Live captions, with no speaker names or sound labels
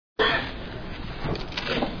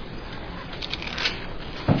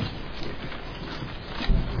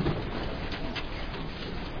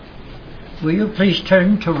Will you please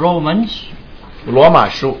turn to Romans 罗马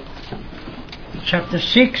书 chapter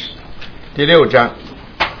 6, 第6章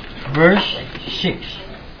verse 6.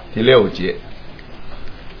 第6节。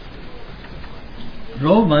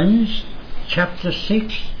 Romans chapter 6,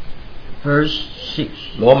 verse 6.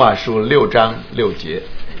 罗马书6章6节。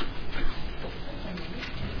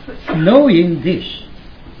 Knowing this,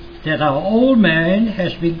 that our old man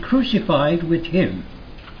has been crucified with him,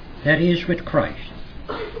 that is, with Christ,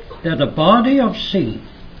 that the body of sin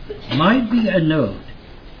might be annulled,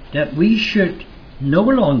 that we should no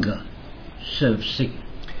longer serve sin.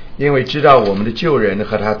 因为知道我们的旧人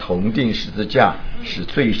和他同定十字架，使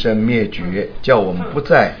罪身灭绝，叫我们不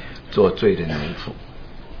再做罪的奴仆。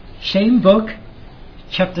 Same book,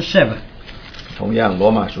 chapter 7, 同样，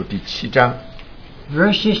罗马书第7章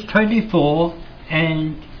verses 24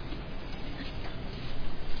 and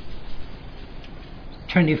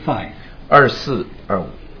 25. 24、25。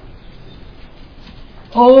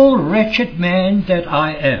 O wretched man that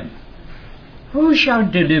I am, who shall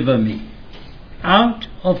deliver me out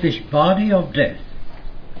of this body of death?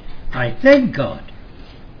 I thank God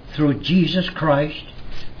through Jesus Christ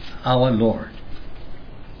our Lord.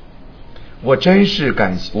 我真是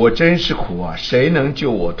苦啊！谁能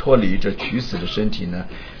救我脱离这取死的身体呢？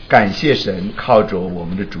感谢神，靠着我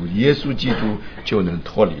们的主耶稣基督就能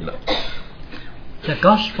脱离了。 The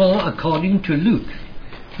Gospel according to Luke,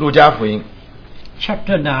 路加福音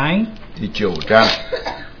chapter 9, 第9章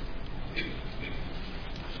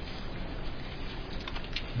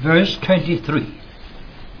verse 23.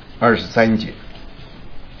 23节。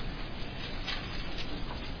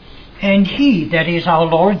 And he, that is our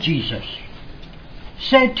Lord Jesus,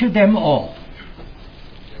 said to them all,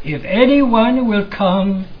 If anyone will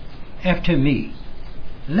come after me,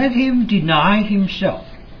 let him deny himself,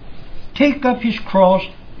 take up his cross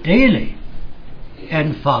daily,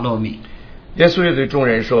 and follow me. 耶稣又对众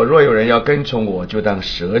人说：若有人要跟从我，就当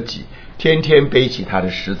舍己，天天背起他的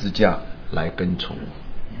十字架来跟从我。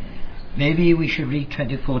 Maybe we should read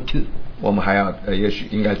 24 too. 我们还要也许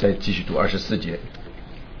应该再继续读24节。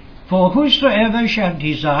 For whosoever shall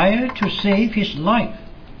desire to save his life,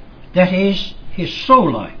 that is, his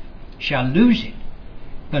soul life, shall lose it.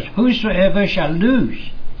 But whosoever shall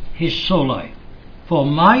lose his soul life, for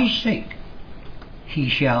my sake, he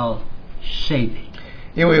shall save it.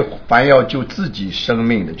 因为凡要救自己生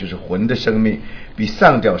命的，就是魂的生命，必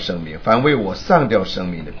丧掉生命；凡为我丧掉生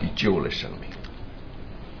命的，必救了生命。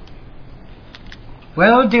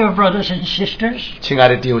 Well, dear brothers and sisters, 亲爱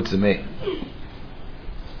的弟兄姊妹，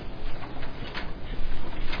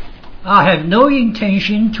 I have no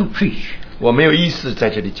intention to preach. 我没有意思在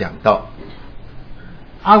这里讲道，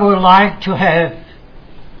 I would like to have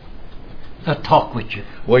a talk with you.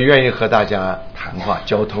 我愿意和大家谈话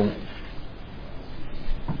交通。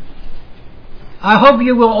 I hope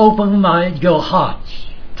you will open your hearts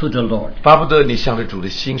to the Lord, 巴不得你向着主的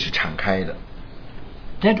心是敞开的，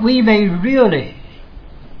 that we may really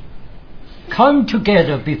come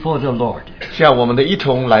together before the Lord 这样我们的一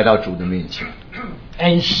同来到主的面前，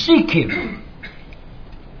 and seek Him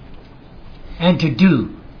and to do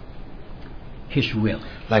His will.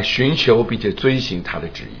 来寻求并且遵行他的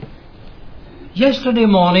旨意。 Yesterday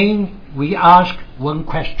morning we asked one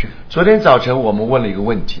question. 昨天早晨我们问了一个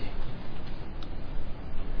问题：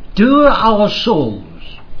 Do our souls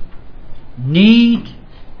need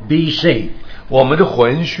be saved? 我们的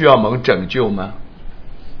魂需要蒙拯救吗？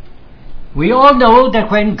 We all know that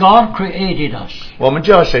when God created us, 我们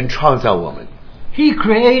知道神创造我们， He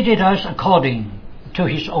created us according to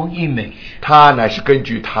His own image. 他乃是根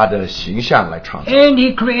据他的形象来创造， And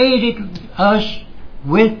He created us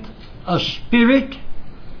with a spirit,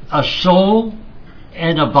 a soul,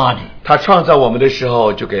 and a body. 他创造我们的时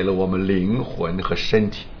候就给了我们灵魂和身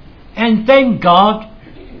体。 And thank God,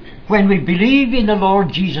 when we believe in the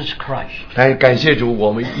Lord Jesus Christ, 但感谢主，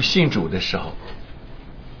我们一信主的时候，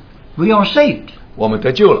 we are saved. 我们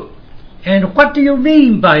得救了。 And what do you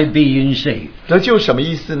mean by being saved? 得救什么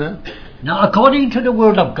意思呢？ Now, according to the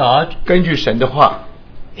Word of God, 根据神的话，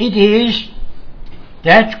 it is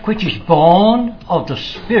that which is born of the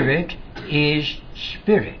Spirit is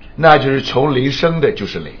spirit. 那就是从灵生的就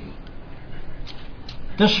是灵。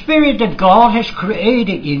 The spirit that God has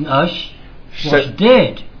created in us was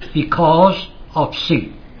dead because of sin.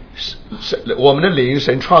 我们的灵，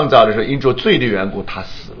神创造的时候，因着罪的缘故，他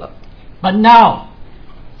死了。 But now,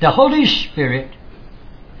 the Holy Spirit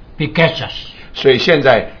begets us. 所以现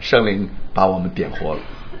在圣灵把我们点活了。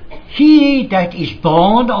 He that is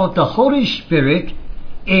born of the Holy Spirit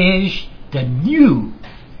is the new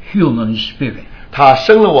human spirit. 他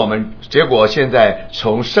生了我们，结果现在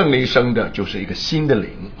从圣灵生的就是一个新的灵。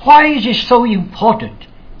 Why is it so important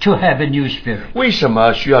to have a new spirit? 为什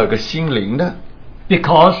么需要一个新灵呢？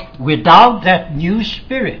 Because without that new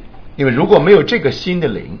spirit, 因为如果没有这个新的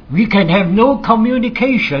灵， we can have no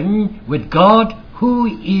communication with God who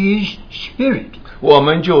is spirit. 我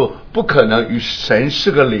们就不可能与神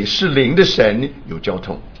是灵的神有交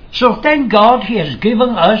通。 So thank God He has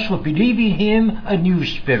given us for believing Him a new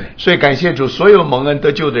spirit. 所以感谢主，所有蒙恩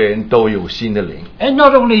得救的人都有新的灵。 And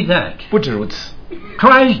not only that, 不止如此，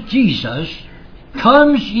 Christ Jesus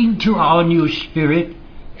comes into our new spirit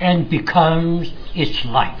and becomes its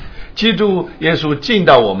life. 基督耶稣进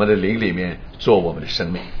到我们的灵里面，做我们的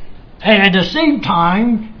生命。 And at the same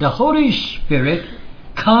time, the Holy Spirit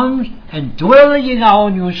comes and dwells in our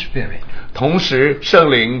new spirit. 同时，圣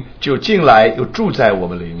灵就进来，又住在我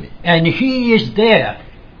们灵里。 And He is there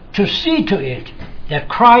to see to it that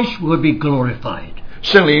Christ will be glorified.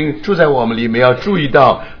 圣灵住在我们里面，要注意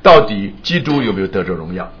到底基督有没有得着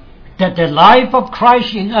荣耀。 That the life of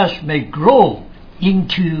Christ in us may grow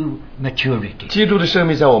into maturity. 基督的生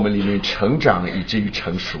命在我们里面成长，以至于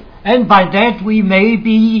成熟。 And by that we may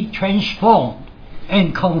be transformed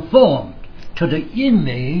and conformed to the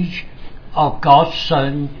image of God's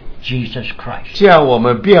Son, Jesus Christ. 这样我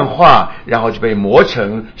们变化，然后就被磨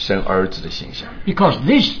成神儿子的形象。 Because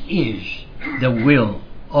this is the will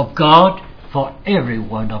of God for every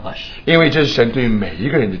one of us. 因为这是神对每一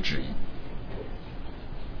个人的旨意。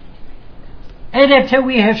 And after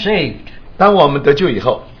we have saved, 当我们得救以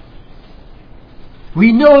后， we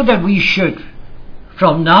know that we should,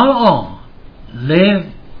 from now on, live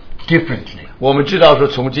differently. 我们知道说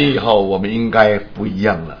从今以后我们应该不一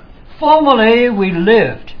样了。 Formerly we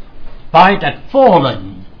lived by that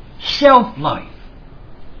fallen self-life.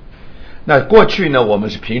 那过去呢，我们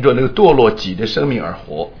是凭着那个堕落己的生命而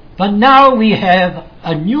活。 But now we have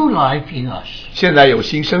a new life in us, 现在有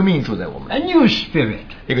新生命住在我们， a new spirit,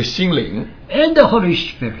 一个新灵， and the Holy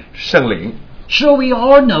Spirit. 圣灵。 So we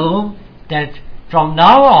all know that from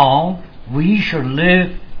now on we should live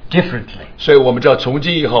differently. 所以我们知道从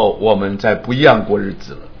今以后我们再不一样过日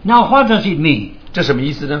子了。 Now what does it mean? 这什么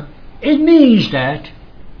意思呢？ It means that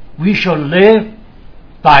we shall live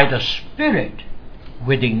by the Spirit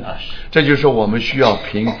within us. 这就是说我们需要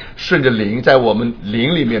顺着灵，在我们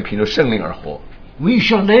灵里面凭着圣灵而活。 We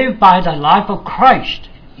shall live by the life of Christ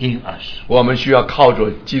in us. 我们需要靠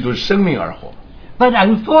着基督的生命而活。 But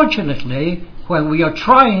unfortunately, when we are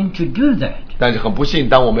trying to do that, 但是很不幸，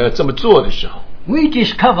当我们要这么做的时候， we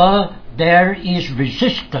discover there is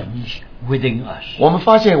resistance within us. 我们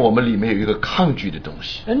发现我们里面有一个抗拒的东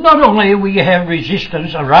西。 And not only we have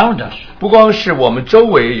resistance around us, 不光是我们周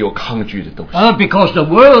围有抗拒的东西， because the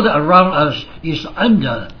world around us is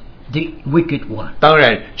under the wicked one. 当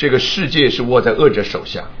然这个世界是握在恶者手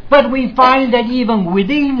下。 But we find that even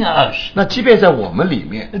within us, 那即便在我们里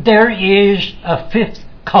面， there is a fifth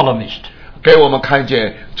columnist. 给我们看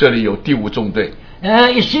见这里有第五纵队，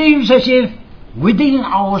 It seems as if within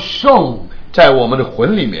our soul 在我们的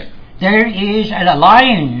魂里面， there is an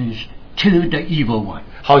alliance to the evil one.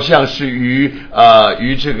 好像是与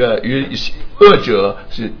恶者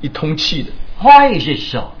是一通气的。 Why is it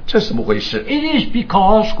so? 这是怎么回事？ It is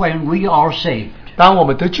because when we are saved, 当我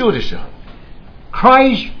们得救的时候，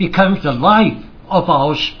 Christ becomes the life of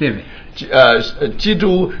our spirit. 基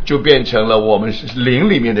督就变成了我们灵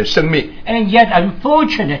里面的生命。 And yet,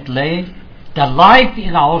 unfortunately, the life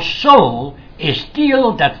in our soul is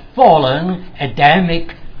still that fallen Adamic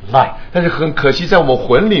life. 但是很可惜，在我们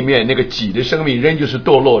魂里面那个己的生命仍旧是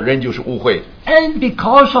堕落，仍旧是污秽。 And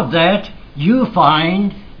because of that, you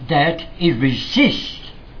find that it resists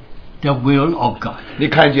the will of God. 你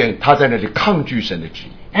看见他在那里抗拒神的旨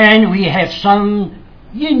意， And we have some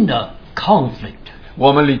inner conflict.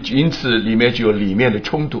 我们因此里面就有里面的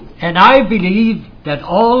冲突。 And I believe that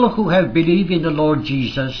all who have believed in the Lord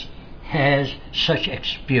Jesus has such 我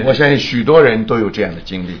experience. 相信许多人都有这样的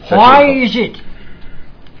经历。 Why is it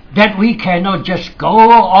that we cannot just go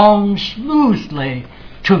on smoothly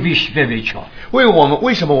to be spiritual?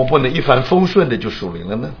 为什么我不能一帆风顺的就属灵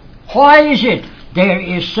了呢？ Why is it there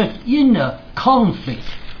is such inner conflict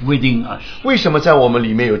within us? 为什么在我们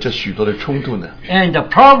里面有这许多的冲突呢？ And the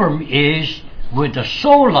problem is with the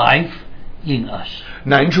soul life in us.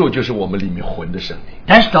 难处就是我们里面魂的生命，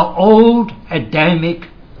 That's the old Adamic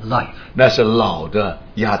life. 那是老的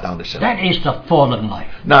亚当的生命， That is the fallen life.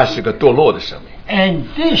 那是个堕落的生命。 And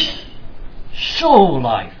this soul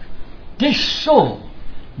life, this soul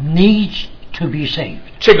needs to be saved.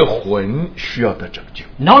 这个魂需要得拯救，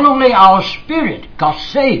 Not only our spirit got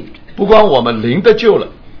saved, 不光我们灵得救了，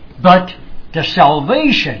 but the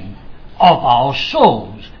salvation of our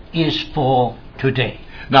souls is for today.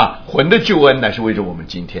 那魂的救恩乃是为着我们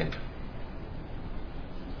今天的。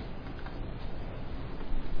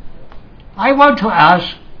I want to ask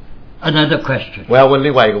another question. 我要问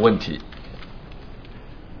另外一个问题：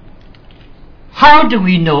 How do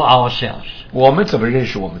we know ourselves? 我们怎么认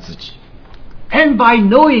识我们自己？ And by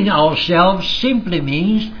knowing ourselves simply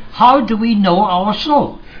means, how do we know our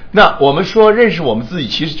soul? 那我们说认识我们自己，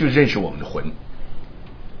其实就是认识我们的魂。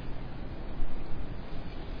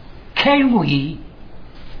Can we,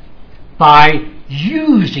 by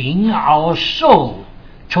using our soul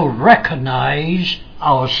to recognize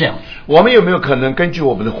ourselves? 我们有没有可能根据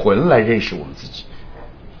我们的魂来认识我们自己？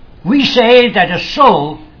 We say that the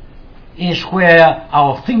soul is where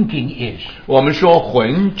our thinking is. 我们说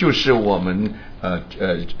魂就是我们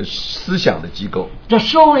思想的机构， The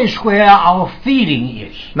soul is where our feeling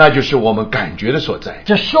is. 那就是我们感觉的所在，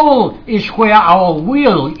 The soul is where our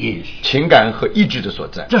will is. 情感和意志的所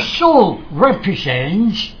在。 The soul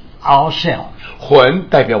represents ourselves. 魂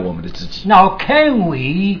代表我们的自己。 Now, can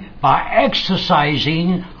we, by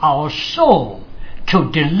exercising our soul, to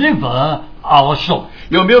deliver our soul?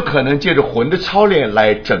 有没有可能借着魂的操练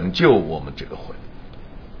来拯救我们这个魂？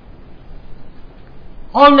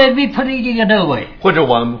 Or let me put it in another way. 或者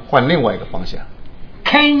我们换另外一个方向，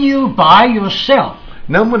 Can you by yourself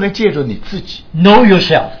能不能借着你自己 know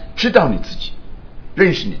yourself? 知道你自己，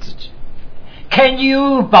认识你自己？ Can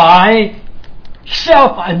you by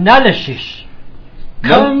self-analysis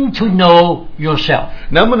come to know yourself?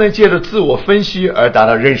 能不能借着自我分析而达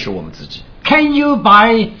到认识我们自己？ Can you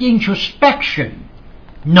by introspection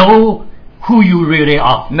know who you really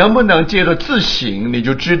are? 能不能借着自省，你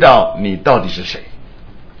就知道你到底是谁？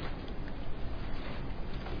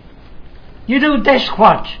 You know, that's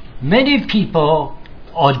what many people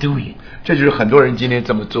are doing. 这就是很多人今天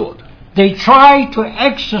这么做的。 They try to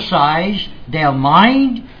exercise their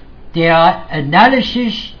mind, their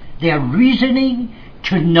analysis, their reasoning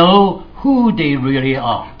to know who they really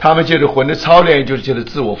are. 他们借着魂的操练，就是借着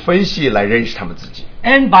自我分析来认识他们自己。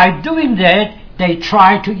 And by doing that, they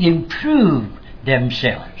try to improve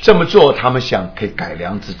themselves. 这么做，他们想可以改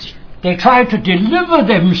良自己， They try to deliver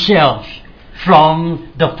themselves from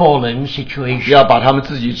the fallen situation. 要把他们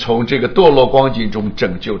自己从这个堕落光景中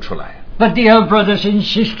拯救出来。 But dear brothers and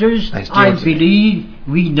sisters, I believe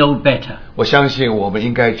we know better. 我相信我们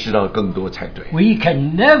应该知道更多才对。 We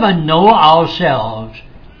can never know ourselves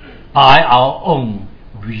by our own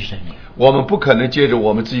reasoning. 我们不可能借着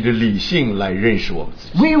我们自己的理性来认识我们自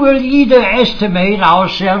己， We will either estimate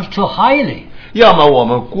ourselves too highly, 要么我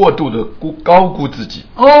们过度的高估自己，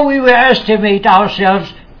 or we will estimate ourselves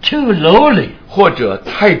too lowly. 或者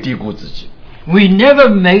太低估自己。 We never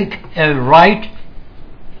make a right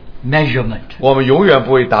measurement. 我们永远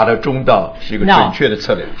不会达到中道，是一个准确的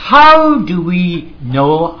策略。 How do we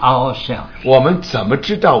know ourselves? 我们怎么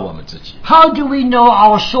知道我们自己？ How do we know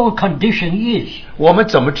our soul condition is? 我们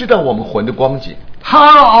怎么知道我们魂的光景？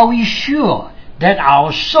 How are we sure that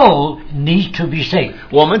our soul needs to be saved?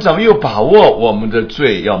 我们怎么有把握我们的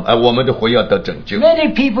罪我们的魂要得拯救？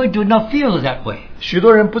 Many people do not feel that way. 许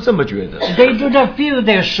多人不这么觉得， They do not feel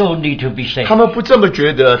their soul need to be 他 saved. 们不这么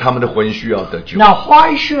觉得，他们的魂需要得救。 Now,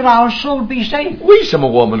 why should our soul be saved? 为什么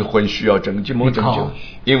我们的魂需要拯救？拯救 Because，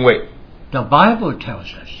因为 The Bible tells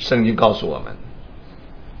us, 圣经告诉我们，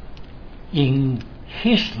 in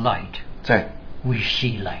His light, 在 we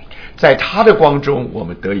see light. 在他的光中，我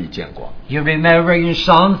们得以见光。 You remember in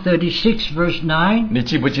Psalm 36 verse 9? 你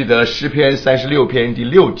记不记得诗篇36篇第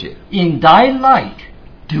6节？ In thy light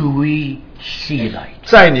do we see light.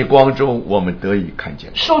 在你光中，我们得以看见。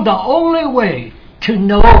 So the only way to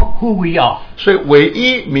know who we are, 所以，唯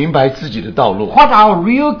一明白自己的道路， what our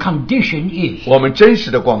real condition is, 我们真实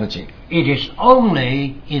的光景， it is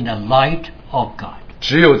only in the light of God.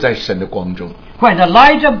 只有在神的光中。 When the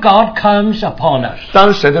light of God comes upon us,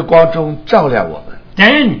 当神的光中照亮我们，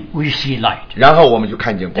 then we see light. 然后我们就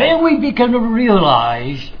看见光， Then we begin to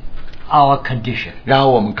realize our condition. 然后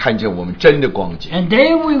我们看见我们真的光景， And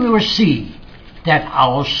then we will see that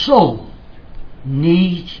our soul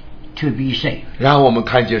needs to be saved. 然后我们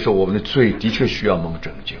看见说我们的罪的确需要蒙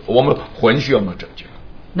拯救，我们魂需要蒙拯救。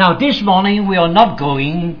 Now this morning we are not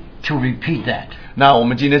going to repeat that. 那我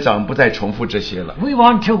们今天早上不再重复这些了， We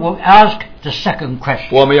want to ask the second question.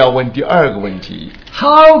 我们要问第二个问题：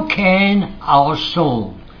 How can our soul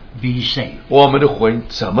be saved? 我们的魂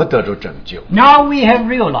怎么得着拯救？ Now we have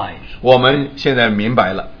realized 我们现在明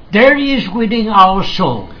白了， there is within our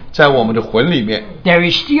soul, 在我们的魂里面， there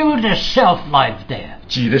is still the self-life there.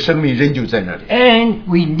 己的生命仍旧在那里， And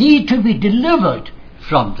we need to be delivered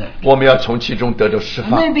from that. 我们要从其中得着释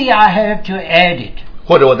放。 Maybe I have to add it.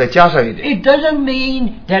 或者我再加上一点， It doesn't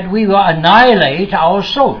mean that we will annihilate our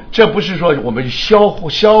soul. 这不是说我们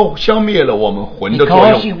消灭了我们魂的作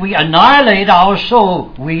Because 用。 if we annihilate our soul,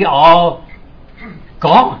 we are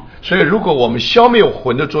gone. 所以如果我们消灭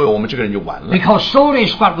魂的作用，我们这个人就完了。 Because soul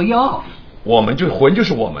is what we are. 我们就魂就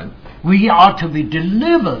是我们， We are to be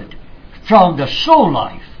delivered from the soul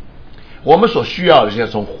life. 我们所需要的是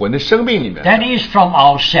从魂的生命里面， That is from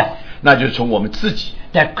ourselves. 那就是从我们自己，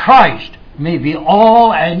 That Christ may be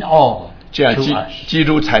all and all 这样 to 基 us. 基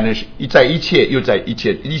督才能是在一切又在一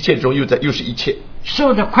切，一切中又是一切。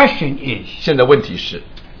 So the question is, 现在问题是，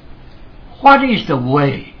 what is the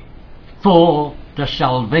way for the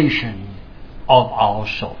salvation of our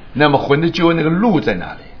soul? 那么魂的救恩那个路在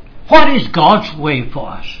哪里？ What is God's way for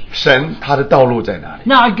us? 神他的道路在哪里？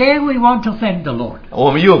 Now again we want to thank the Lord 我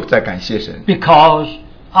们又在感谢神， because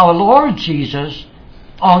our Lord Jesus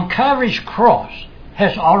on Calvary's cross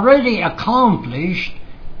has already accomplished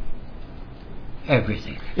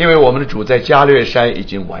everything. 因为我们的主在加略山已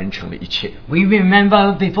经完成了一切。 We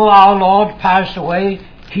remember before our Lord passed away,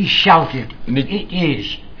 he shouted, "It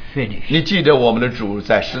is finished." 你记得我们的主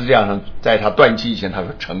在十字架上，在他断气以前，他说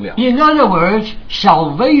成了， In other words,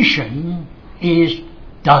 salvation is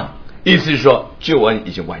done. 意思是说救恩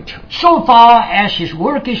已经完成， So far as his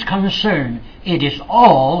work is concerned, it is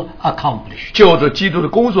all accomplished. 就着基督的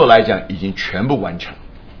工作来讲，已经全部完成。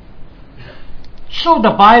 So the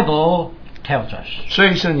Bible tells us 所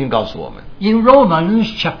以圣经告诉我们， in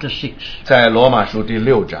Romans chapter 6, 在罗马书第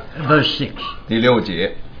6章 verse 6, 第6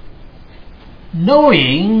节，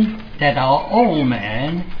 knowing that our old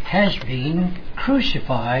man has been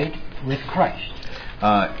crucified with Christ.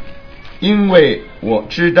 因为我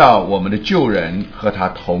知道我们的旧人和他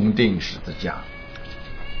同定十字架。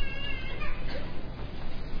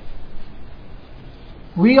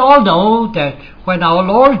 We all know that when our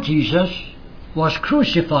Lord Jesus was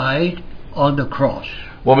crucified on the cross,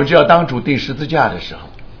 我们知道当主定十字架的时候，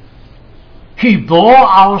 he bore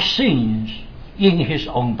our sins in his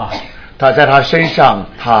own body. 他在他身上，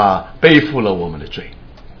他背负了我们的罪，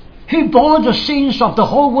 He bore the sins of the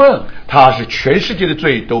whole world. 他是全世界的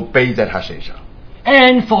罪都背在他身上。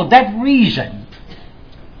 And for that reason,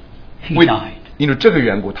 he 为 died. 因为这个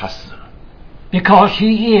缘故，他死了， Because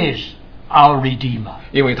he is our Redeemer.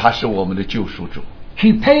 因为他是我们的救赎主，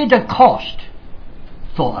 He paid the cost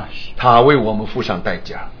for us 他为我们付上代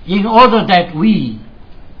价， in order that we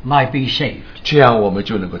might be saved. 这样我们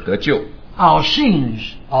就能够得救， Our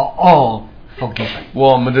sins are all forgiven.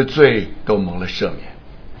 我们的罪都蒙了赦免。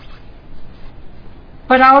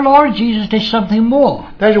 But our Lord Jesus did something more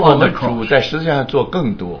但是我 on the 们主 cross. 在十字架上做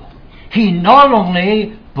更多， He not only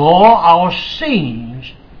bore our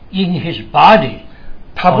sins in his body,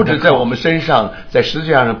 他不止在我们身上，在十字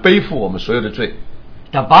架上背负我们所有的罪。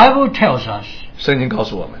 the Bible tells us 圣经告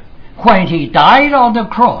诉我们， when he died on the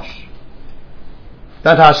cross,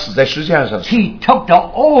 当他死在十字架上时， he took the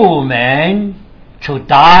old man to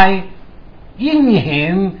die in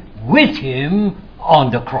him, with him on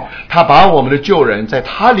the cross. 他把我们的旧人在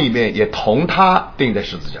他里面也同他钉在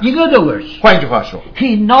十字架上。 In other words, 换一句话说，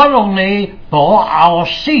 he not only bore our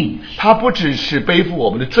sins, 他不只是背负我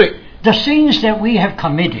们的罪， the sins that we have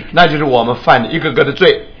committed, 那就是我们犯的一个个的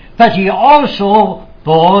罪， but he also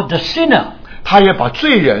bore the sinner. 他也把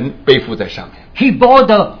罪人背负在上面。 He bore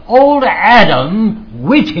the old Adam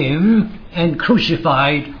with him and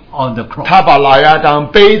crucified on the cross. 他把老亚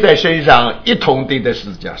当背在身上，一同钉在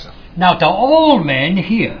十字架上。 Now the old man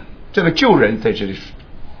here 这个旧人在这里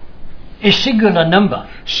is singular number.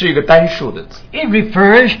 是一个单数的字， It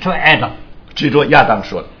refers to Adam 据说亚当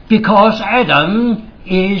说的， because Adam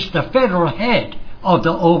is the federal head of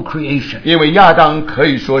the old creation. 因为亚当可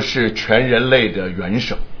以说是全人类的元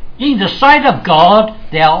首。 In the sight of God,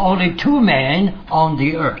 there are only two men on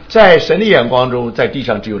the earth. 在神的眼光中，在地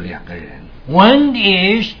上只有两个人， One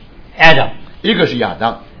is Adam. 一个是亚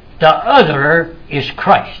当， The other is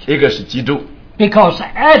Christ. 一个是基督。 Because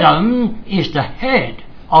Adam is the head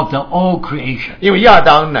of the old creation. 因为亚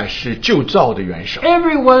当乃是旧造的元首，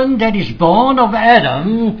 Everyone that is born of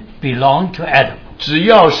Adam belong to Adam. 只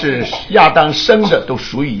要是亚当生的，都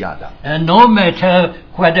属于亚当。 And no matter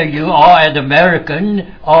whether you are an American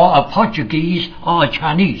or a Portuguese or a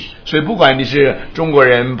Chinese, 所以不管你是中国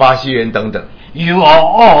人、巴西人等等， you are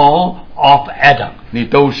all of Adam. 你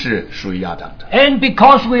都是属于亚当的。 And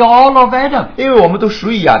because we are all of Adam, 因为我们都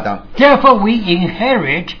属于亚当， therefore we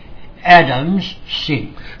inherit Adam's sin.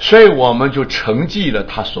 所以我们就承继了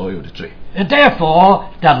他所有的罪。 And therefore,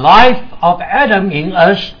 the life of Adam in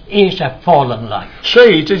us is a fallen life. 所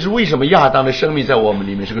以这是为什么亚当的生命在我们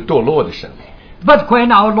里面是个堕落的生命。But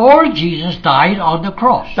when our Lord Jesus died on the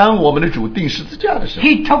cross, 当我们的主钉十字架的时候，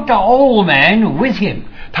 He took the old man with Him.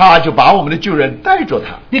 他就把我们的旧人带着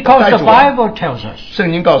他， Because 带 the 着我们。 Bible tells us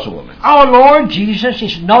圣经告诉我们， our Lord Jesus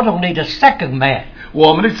is not only the second man,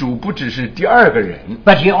 我们的主不只是第二个人，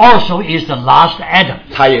 but He also is the last Adam.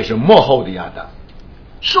 他也是末后的亚当。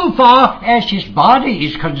 So far as His body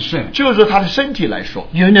is concerned, 就是说他的身体来说，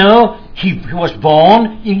 you know, He was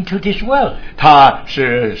born into this world. 他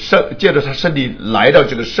是借着他身体来到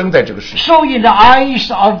这个生在这个世界。 So in the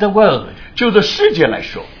eyes of the world, 就着世界来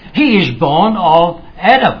说， He is born of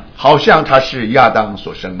Adam. 好像他是亚当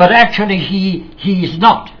所生的， But actually he is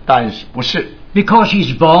not. 但是不是， Because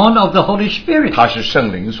he's born of the Holy Spirit. 他是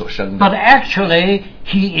圣灵所生的。 But actually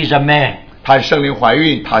he is a man. 他是圣灵怀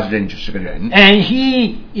孕，他认就是个人， And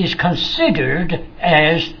he is considered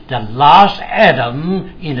as the last Adam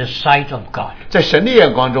in the sight of God. 在神的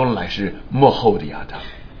眼光中来是末后的亚当，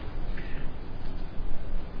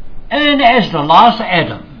 And as the last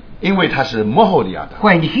Adam, 因为他是末后的亚当。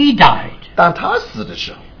 when he died, 当他死的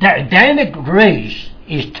时候， the Adamic race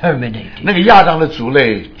is terminated. 那个亚当的族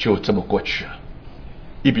类就这么过去了，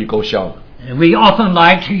一笔勾销了。 We often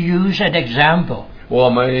like to use an example. 我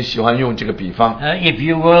们喜欢用这个比方， If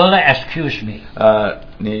you will excuse me,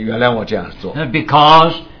 你原谅我这样做，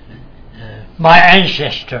 because my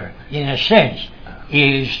ancestor, in a sense,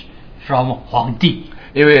 is from 皇帝.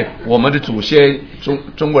 因为我们的祖先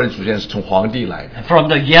中国人祖先是从皇帝来的， From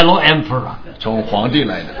the Yellow Emperor. 从皇帝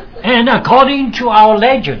来的。 And according to our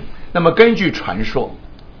legend, 那么根据传说，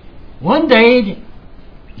 one day,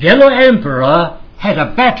 Yellow Emperor had a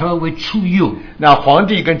battle with Chu Yu. 那皇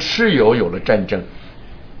帝跟蚩尤有了战争，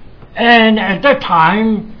 And at that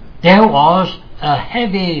time, there was a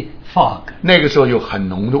heavy fog. 那个时候有很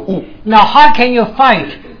浓的雾， Now, how can you fight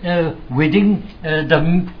within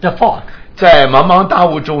the fog? 在茫茫大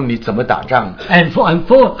雾中你怎么打仗呢？ And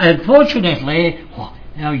unfortunately,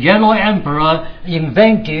 Yellow Emperor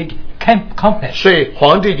invented compass. 所以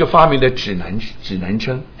皇帝就发明了指南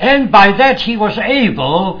针， And by that, he was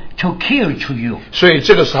able to kill Chu Yu. 所以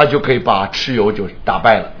这个时候他就可以把蚩尤就打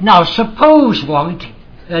败了。 Now, suppose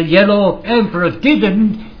Yellow Emperor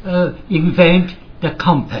didn't invent the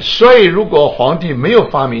compass. 所以如果皇帝没有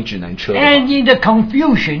发明指南车的话， And in the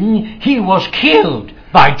confusion, he was killed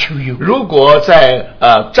by Chu Yu. 如果在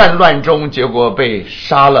战乱中结果被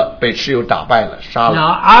杀了，被蚩尤打败了，杀了，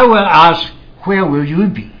 Now, I will ask, where will you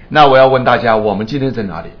be? 那我要问大家，我们今天在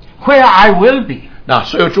哪里？ Where I will be? 那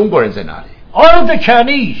所有中国人在哪里？ All of the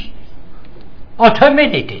Chinese are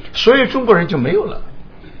terminated 所有中国人就没有了，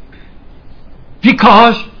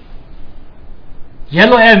 because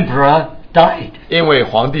Yellow Emperor died. 因为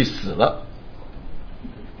皇帝死了。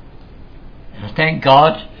 Thank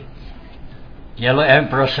God, Yellow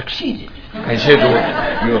Emperor succeeded. 感谢主，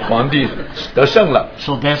因为皇帝得胜了，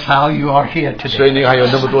 So that's how you are here 所以 today. 你还有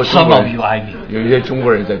那么多中 Some 国 of 人 you,，I mean. 有一些中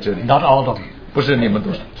国人在这里， Not all of you. 不是你们都。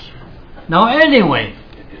 Now, anyway,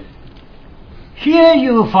 here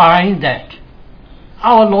you find that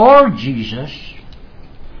our Lord Jesus,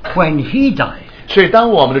 when He died, 所以当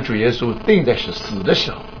我们的主耶稣定在死的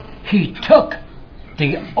时候， He took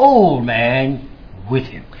the old man with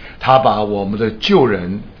Him. 他把我们的旧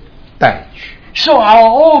人带去， So our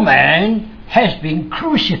old man has been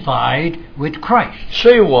crucified with Christ.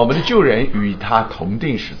 所以我们的旧人与他同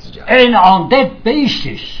定十字架。 And on that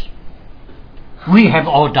basis, we have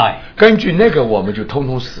all died. 根据那个，我们就通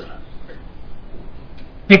通死了。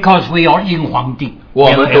 Because we are in 皇帝。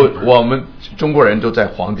我们中国人都在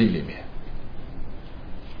皇帝里面。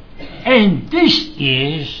 And this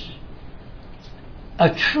is a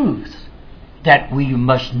truth that we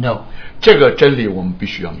must know. 这个真理我们必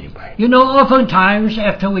须要明白。 You know, oftentimes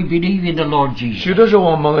after we believe in the Lord 许 Jesus, 多时候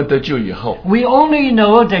我们得救以后， we only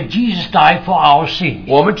know that Jesus died for our sins.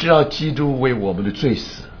 我们知道基督为我们的罪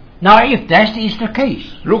死。 Now, if that is the case,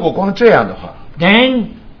 如果光这样的话， then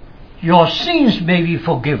your sins may be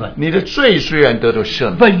forgiven. 你的罪虽然得到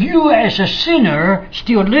赦免， But you as a sinner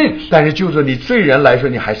still live. 但是就说你罪人来说，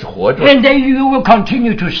你还是活着， And then you will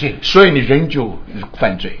continue to sin. 所以你仍旧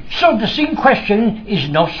犯罪， So the sin question is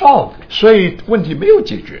not solved. 所以问题没有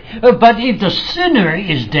解决。 But if the sinner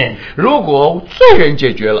is dead, 如果罪人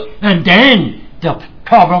解决了， and then the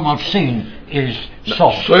problem of sin is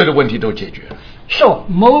solved. 所有的问题都解决了。 So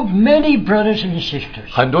many brothers and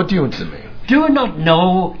sisters 很多弟兄姊妹， do not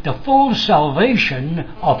know the full salvation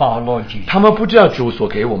of our Lord Jesus. 他们不知道主所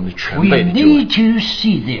给我们的全 We 备的救恩， need to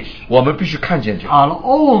see this. 我们必须看见这个。 Our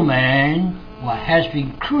old man has been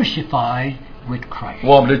crucified with Christ.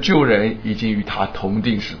 我们的旧人已经与他同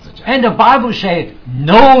定十字架。 And the Bible says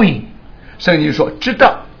knowing. 圣经说知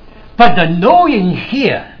道， But the knowing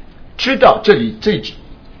here 知道这里这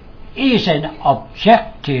is an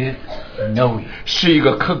objective knowing. 是一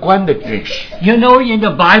个客观的认识。 You know, in the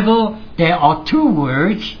Bible, there are two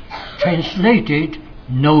words translated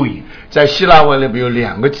knowing. 在希腊文里面有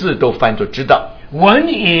2个字都翻作知道， One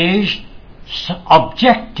is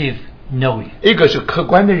objective knowing. 一个是客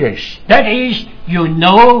观的认识， That is, you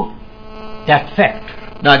know that fact.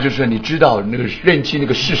 那就是你知道那个认清那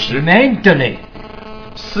个事实， Mentally,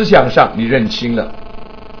 思想上你认清了，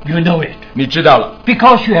 you know it. 你知道了，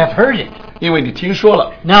 Because you have heard it. 因为你听说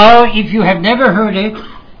了。 Now, if you have never heard it,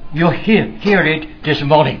 you hear it this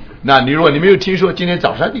morning. 那你如果你没有听说，今天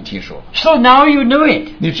早上你听说， So now you know it.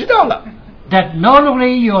 你知道了， That not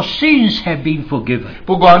only your sins have been forgiven,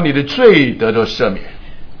 不光你的罪得到赦免，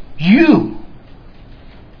 you,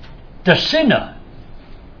 the sinner,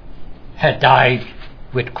 had died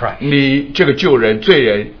with Christ. 你这个救人罪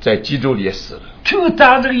人在基督里也死了。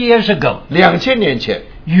 2,000 years ago, 2000年前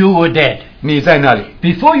you were dead. 你在那里，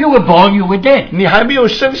 Before you were born, you were dead. 你还没有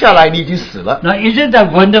生下来，你已经死了， Now, isn't that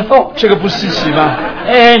wonderful? 这个不稀奇吗？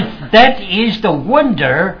 And that is the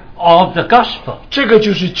wonder of the gospel. 这个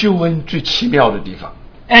就是救恩最奇妙的地方，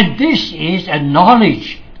 And this is a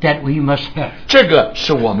knowledge that we must have. 这个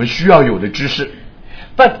是我们需要有的知识。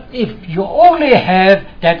 But if you only have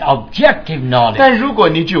that objective knowledge, 但如果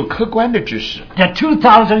你只有客观的知识， that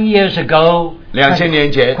 2,000 years ago, 2000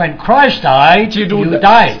年前 when Christ died, 基督 you 的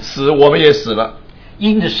died. 死，我们也死了，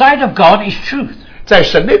 In the sight of God is truth. 在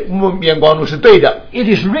神的眼光中是对的， It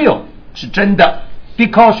is real. 是真的。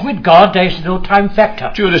 Because with God there is no time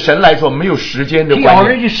factor. 就着神来说，没有时间的 He 观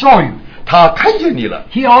念， already saw you. 他看见你了，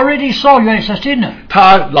 He already saw you as a sinner.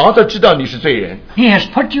 他牢的知道你是罪人， He has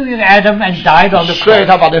put you in Adam and died on the 所以 cross.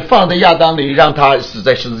 他把你放在亚当里，让他死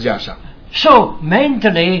在十字架上。 So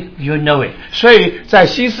mentally you know it. 所以在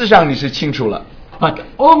心思上你是清楚了， But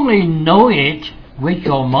only know it with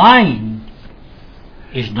your mind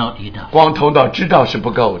is not enough. 光头脑知道是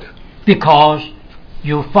不够的。 Because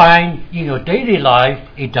you find in your daily life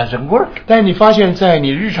it doesn't work. 但你发现在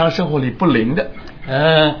你日常生活里不灵的，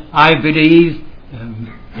 I believe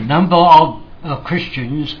a number of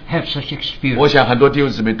Christians have such 我 experience. 想很多弟兄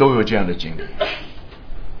姊妹都有这样的经历。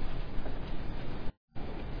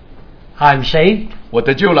 I'm saved. 我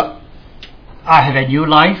得救了， I have a new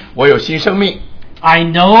life. 我有新生命， I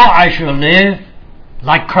know I shall live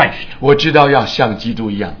like Christ. 我知道要像基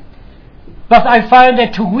督一样。 But I find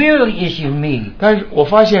that to will is in me. 但是我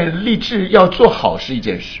发现立志要做好是一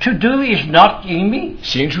件事， To do is not in me.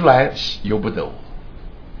 行出来由不得我。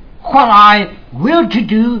 What I will to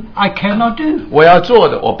do, I cannot do. 我要做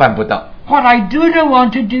的我办不到， What I do not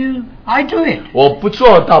want to do, I do it. 我不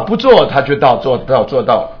做到不做，他就做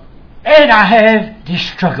到了。 And I have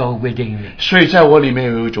this struggle within me. 所以在我里面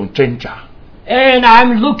有一种挣扎， And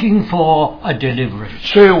I'm looking for a deliverance.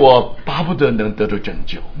 所以我巴不得能得到拯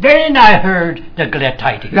救。 Then I heard the glad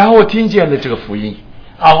tidings. 然后我听见了这个福音，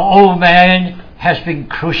 Our old man has been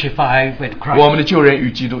crucified with 我们 Christ. 的救人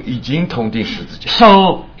与基督已经同定十字架，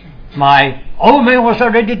 So my old man was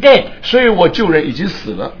already dead. 所以我救人已经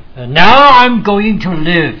死了。 And now I'm going to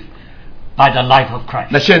live by the life of Christ.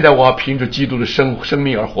 那现在我要凭着基督的生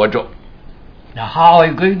命而活着， Now how are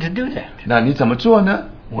you going to do that? 那你怎么做呢？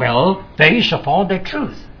 Well, based upon the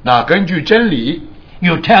truth. 那根据真理，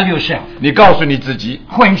 You tell yourself, 你告诉你自己，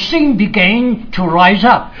 when sin began to rise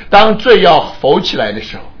up, 当罪要浮起来的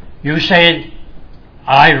时候， you said,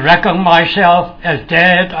 I reckon myself as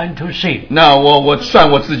dead unto sin, 那我算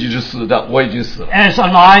我自己是死的，我已经死了。 as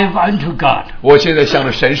alive unto God. 我现在向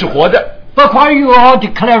着神是活的。 But while you are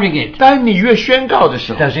declaring it, 当你越宣告的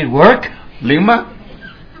时候， does it work? 灵吗？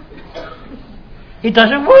 It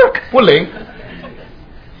doesn't work. 不灵。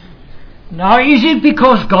 Now, is it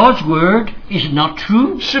because God's word is not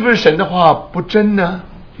true? 是不是神的话不真呢？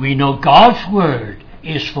 We know God's word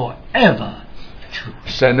is forever true.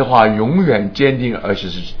 神的话永远坚定，而且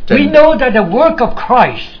是 We 真的。 know that the work of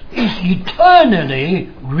Christ is eternally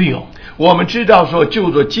real. 我们知道说，就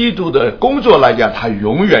着基督的工作来讲，他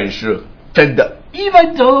永远是真的。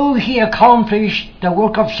 Even though he accomplished the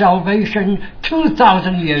work of salvation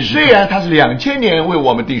 2,000 years 虽 ago, 然他是2000年为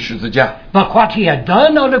我们钉十字架， but what he had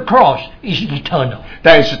done on the cross is eternal.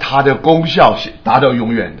 但是他的功效是达到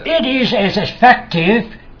永远的。 It is as effective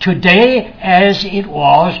today as it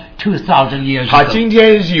was 2,000 years 他 ago. 今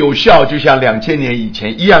天是有效，就像2000年以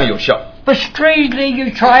前一样有效。 But strangely, you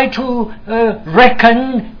try to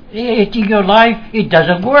reckon it in your life, it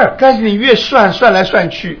doesn't work. 但是你越算来算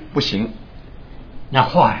去不行， Now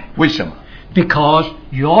why? 为什么？ Because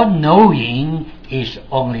your knowing is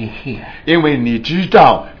only here. 因为你知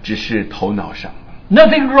道只是头脑上，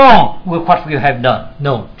 Nothing wrong with what you have done.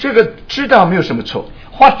 No. 这个知道没有什么错。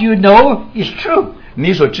what you know is true.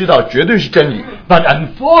 你所知道绝对是真理。 But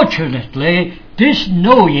unfortunately, this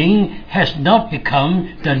knowing has not become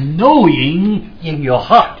the knowing in your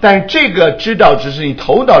heart. 但这个知道只是你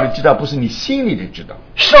头脑的知道，不是你心里的知道。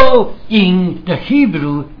 So in the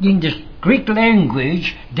Hebrew, in the Greek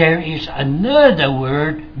language, there is another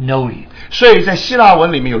word, knowing. 所以在希腊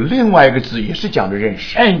文里面有另外一个字，也是讲的认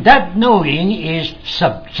识。 And that knowing is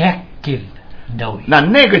subjective knowing.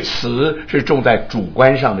 那个词是重在主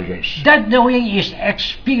观上的认识。 That knowing is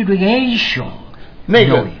experiential 那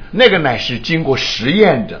knowing. 个乃是经过实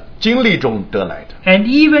验的经历中得来的。 And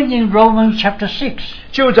even in Romans chapter 6,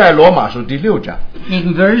 就在罗马书第6章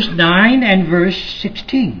in verse 9 and verse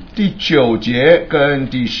 16, 第9节跟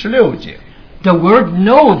第16节， the word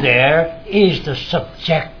know there is the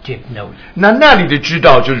subjective knowing. 那里的知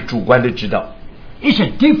道就是主观的知道， It's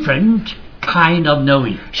a different kind of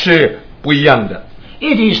knowing. 是不一样的，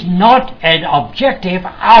 It is not an objective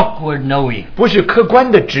outward knowing. 不是客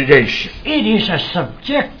观的认识， It is a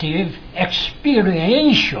subjective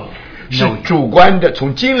experiential 是 knowing. 主观的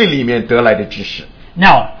从经历里面得来的知识。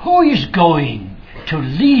 Now, who is going to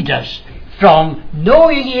lead us from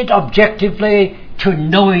knowing it objectively to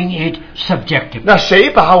knowing it subjectively? 那谁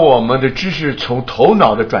把我们的知识从头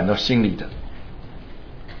脑的转到心里的？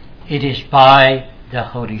 It is by the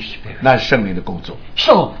Holy Spirit. 那是圣灵的工作。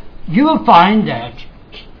 So, you will find that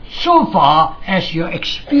so far as your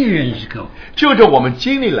experience goes. 就着我们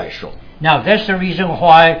经历来说， Now, that's the reason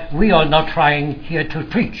why we are not trying here to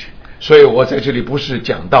preach. 所以我在这里不是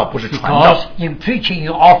讲道，不是传道 Because，in preaching,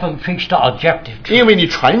 you often preach the objective truth. 因为你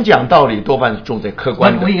传讲道理多半重在客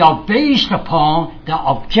观 But 的。 we are based upon the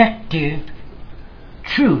objective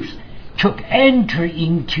truth to enter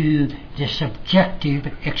into the subjective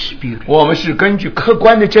experience. 我们是根据客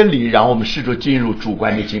观的真理，然后我们试着进入主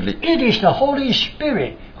观的经历。 It is the Holy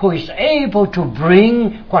Spirit who is able to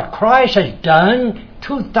bring what Christ has done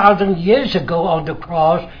 2,000 years ago on the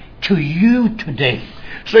cross to you today.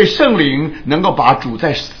 所以圣灵能够把主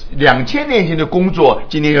在2000年前的工作，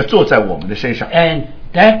今天要做在我们的身上。 And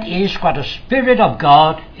that is what the Spirit of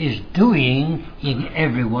God is doing in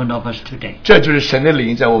every one of us today. 这就是神的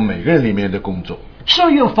灵在我们每个人里面的工作。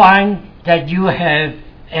 So you find that you have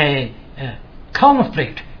a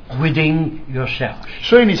conflict within yourself.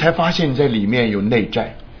 所以你才发现你在里面有内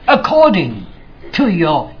在， According to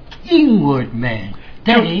your inward man,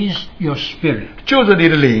 that is your spirit. 就是你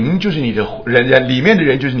的灵，就是你的人，里面的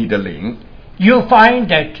人就是你的灵。 You find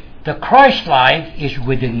that the Christ life is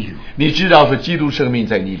within you. 你知道说基督生命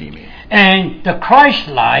在你里面， And the Christ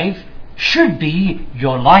life should be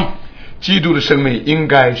your life. 基督的生命应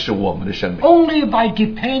该是我们的生命。 Only by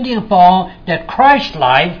depending upon that Christ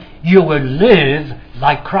life, you will live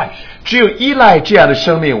like Christ. 只有依赖这样的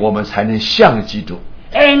生命，我们才能像基督。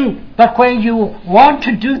 But when you want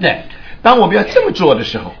to do that, 当我们要这么做的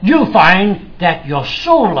时候， you find that your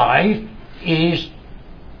soul life is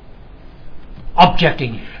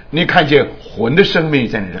objecting you. 你看见魂的生命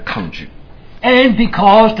在你的抗拒， And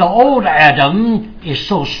because the old Adam is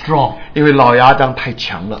so strong, 因为老亚当太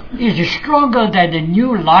强了， it is stronger than the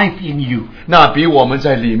new life in you. 那比我们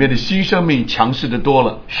在里面的新生命强势的多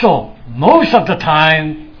了。 So most of the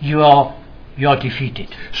time you are defeated.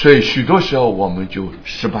 所以许多时候我们就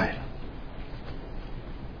失败了。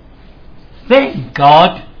 Thank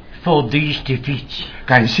God for these defeats.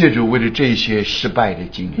 感谢主，为了这些失败的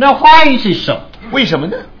经历， Now why is it so? 为什么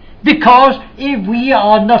呢？ Because if we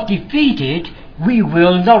are not defeated, we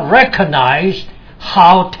will not recognize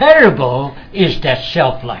how terrible is that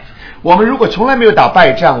self-life. 我们如果从来没有打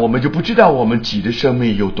败仗，我们就不知道我们自己的生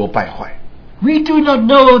命有多败坏。 We do not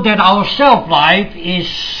know that our self-life is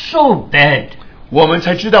so bad. 我们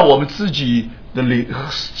才知道我们自己的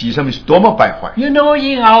己生命是多么败坏。 You know,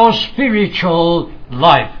 in our spiritual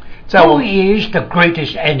life, 在我- who is the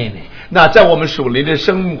greatest enemy? 那在我们属灵的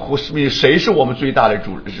生活里，谁是我们最大的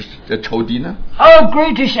仇敌呢？ Our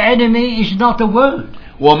greatest enemy is not the world.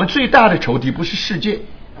 我们最大的仇敌不是世界，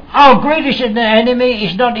 Our greatest enemy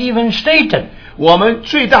is not even Satan. 我们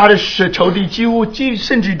最大的仇敌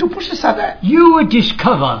甚至都不是撒旦。 You will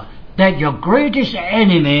discover that your greatest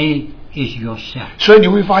enemy is yourself. 所以你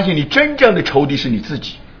会发现，你真正的仇敌是你自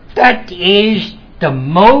己。 That is the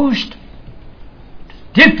most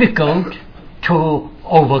difficult to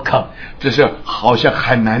overcome. 这是好像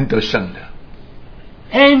很难得胜的，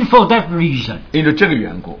 And for that reason, 因为这个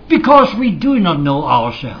缘故， because we do not know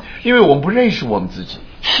ourselves, 因为我们不认识我们自己，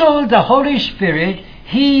 so the Holy Spirit,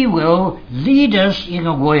 He will lead us in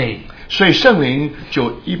a way, 所以圣灵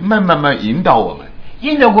就慢慢引导我们，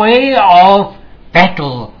 in the way of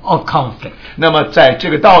battle of conflict. 那么在这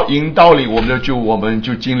个引导里，我们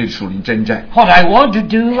就经历属灵征战。What I want to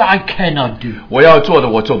do, I cannot do. 我要做的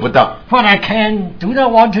我做不到。What I do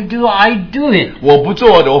not want to do, I do it. 我不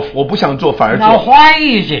做的，我不想做，反而 Now 做。 why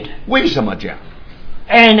is it? 为什么这样？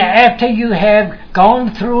 And after you have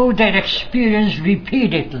gone through that experience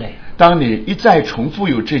repeatedly, 当你一再重复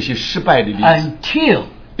有这些失败的例子， until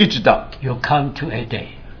一直到 you come to a day,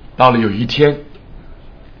 到了有一天，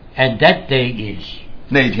 and that day is,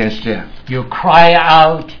 那一天是这样， you cry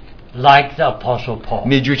out like the Apostle Paul.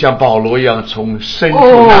 你就像保罗一样从深处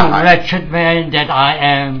Oh, 呐喊。 wretched man that I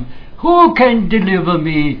am, who can deliver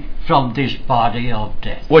me from this body of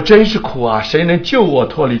death? 我真是苦啊！谁能救我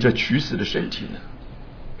脱离这取死的身体呢？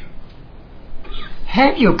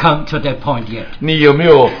 Have you come to that point yet? 你有没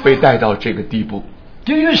有被带到这个地步？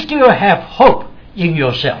 Do you still have hope in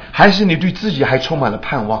yourself? 还是你对自己还充满了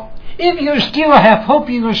盼望？ If you still have hope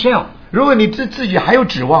in yourself, 如果你对自己还有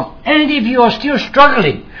指望， and if you are still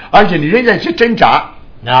struggling, 而且你仍然去挣扎，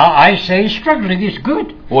 now I say struggling is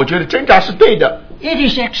good. 我觉得挣扎是对的， It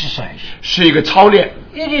is exercise. 是一个操练，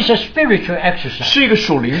 It is a spiritual exercise. 是一个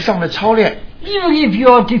属灵上的操练。 Even if you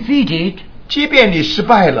are defeated, 即便你失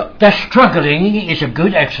败了， that struggling is a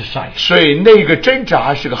good exercise 所以那个挣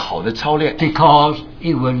扎是个好的操练， because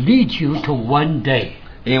it will lead you to one day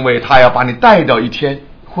因为他要把你带到一天，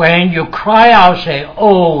 when you cry out, say,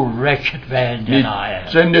 "Oh, wretched man 你 that I am!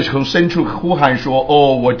 真的从深处呼喊说：“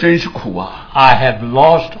哦，我真是苦啊！ I have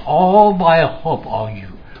lost all my hope on you.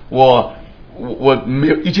 我没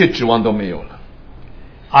有一切指望都没有了，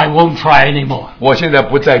 I won't try anymore. 我现在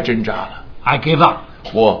不再挣扎了， I give up."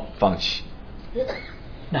 我放弃。”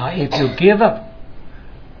 Now, if you give up,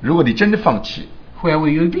 如果你真的放弃， where will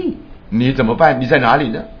you be? 你怎么办？你在哪里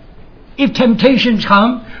呢？ If temptations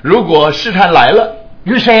come, 如果试探来了，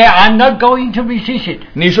 you say, "I'm not going to resist it."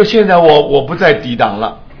 你说现在我不再抵挡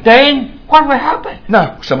了， Then what will happen?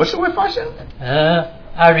 那什么事会发生？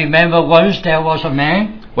 I remember once there was a man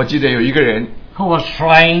我记得有一个人， who was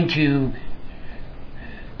trying to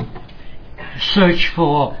search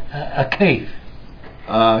for a cave.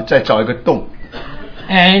 在找一个洞。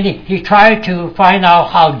 And he tried to find out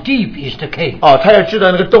how deep is the cave. 他要知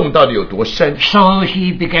道那个洞到底有多深， So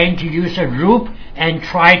he began to use a rope and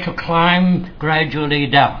try to climb gradually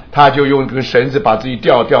down. 他就用根绳子把自己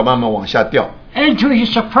吊，慢慢往下吊。 And to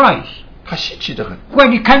his surprise, 他稀奇得很。 when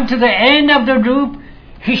he came to the end of the rope,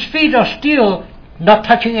 his feet are still not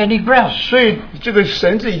touching any ground. 所以这个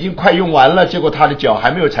绳子已经快用完了，结果他的脚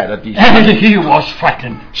还没有踩到地上。 And he was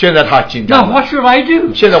frightened. 现在他紧 Now 张了， what should I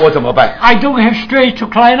do? 现在我怎么办？ I don't have strength to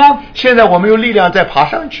climb up, 现在我没有力量再爬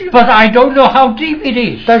上去， but I don't know how deep it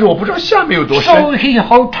is. 但是我不知道下面有多深， So he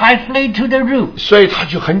held tightly to the rope. 所以他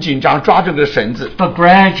就很紧张，抓着这个绳子， But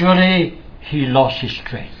gradually he lost his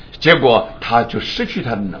strength. 结果他就失去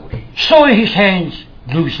他的能力， So his hands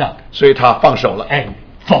loose up 所以他放手了， and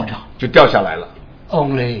fall down. 就掉下来了，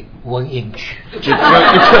 Only 1 inch. 就只有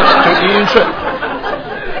一寸，就1英寸。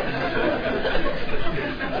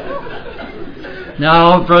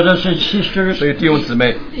 Now, brothers and sisters, 所以弟兄姊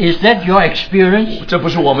妹， is that your experience? 这不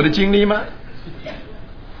是我们的经历吗？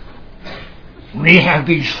 We have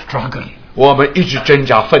been struggling. 我们一直挣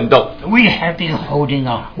扎奋斗， We have been holding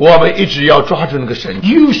on. 我们一直要抓住那个绳子，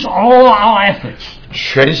 Use all our efforts.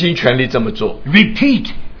 全心全力这么做，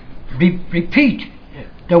 Repeat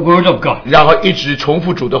the word of God. 然后一直重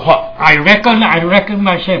复主的话。 I reckon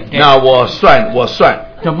myself. That 那我算，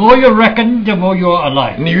 the more you reckon, the more you're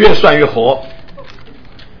alive. 你越算越活，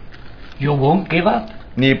 You won't give up.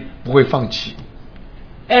 你不会放弃。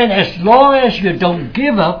 And as long as you don't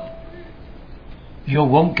give up, you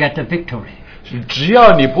won't get the victory. 只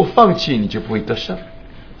要你不放弃，你就不会得胜。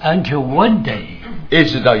 Until one day, 一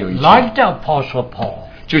直到有一天， like the Apostle Paul,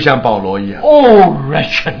 就像保罗一样， "Oh,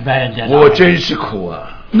 wretched man that 我 I am. 真是苦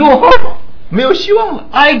啊， No hope. 没有希望了，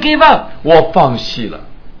 I give up." 我放弃了。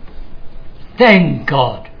 Thank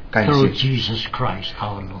God 感谢。 through Jesus Christ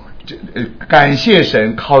our Lord. 感谢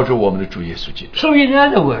神，靠着我们的主耶稣基督。 So in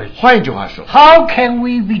other words, 换一句话说， how can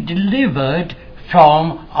we be delivered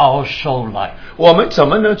from our soul life? 我们怎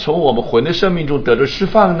么能从我们魂的生命中得到释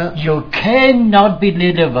放呢？ You cannot be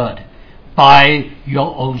delivered by your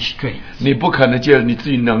own strength. 你不可能借着你自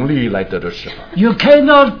己能力来得到释放， You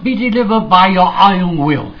cannot be delivered by your iron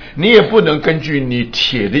will. 你也不能根据你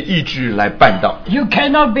铁的意志来办到， You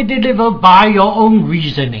cannot be delivered by your own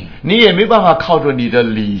reasoning. 你也没办法靠着你的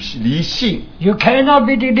理性， You cannot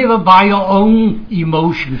be delivered by your own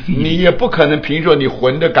emotion 你 feeling. 也不可能凭着你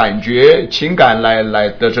魂的感觉、情感来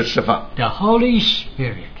得到释放。 The Holy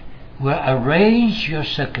Spirit will arrange your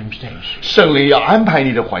circumstances 圣灵要安排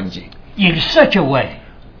你的环境， in such a way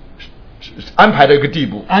安排到一个地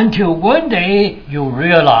步， until one day you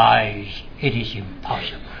realize it is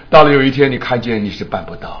impossible. 到了有一天你看见你是办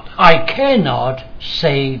不到的， I cannot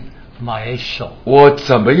save my soul. 我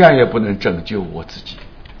怎么样也不能拯救我自己。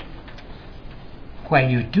 When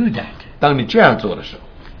you do that, 当你这样做的时候，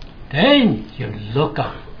 then you look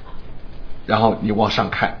up 然后你往上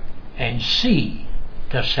看， and see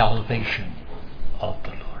the salvation of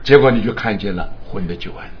the Lord. 结果你就看见了魂的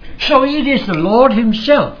救恩。 So it is the Lord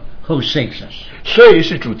himself who saves us. 所以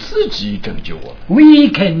是主自己拯救我们，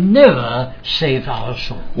 We can never save our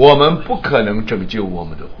soul. 我们不可能拯救我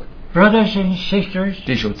们的魂。 Brothers and sisters,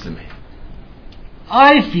 弟兄姊妹，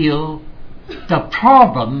 I feel the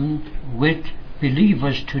problem with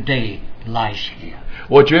believers today lies here.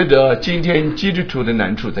 我觉得今天基督徒的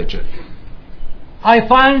难处在这里。 I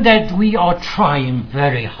find that we are trying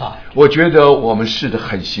very hard. 我觉得我们试得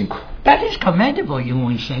很辛苦， That is commendable in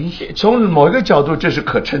one sense. 从某一个角度这是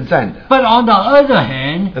可称赞的。 But on the other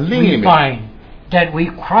hand, 另一 we 面 find that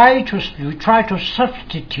we try to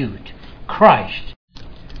substitute Christ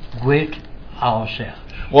with ourselves.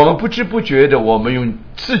 我们不知不觉的，我们用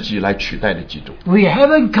自己来取代了基督。 We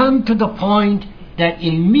haven't come to the point that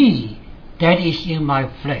in me, that is in my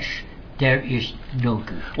flesh, there is no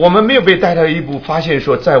good. 我们没有被带到一步，发现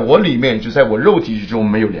说，在我里面，就在我肉体之中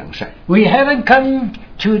没有良善。 We haven't come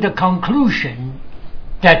to the conclusion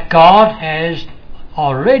that God has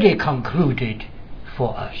already concluded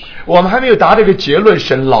for us. 我们还没有达到一个结论，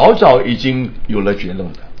神老早已经有了结论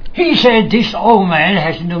了。 He said this old man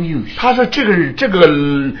has no use, 他说这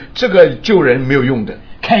个救人没有用的，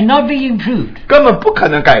 cannot be improved. 根本不可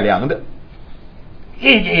能改良的，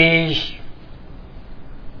 It is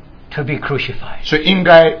to be crucified. 所以应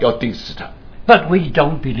该要钉死他。 But we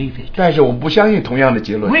don't believe it. 但是我们不相信同样的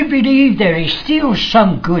结论， We believe there is still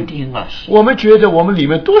some good in us. 我们觉得我们里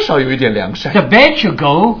面多少有一点良善。 The bad should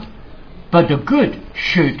go, but the good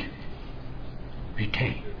should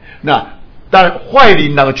retain. 那当然坏的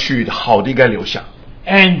应当去，好的应该留下。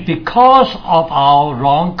 And because of our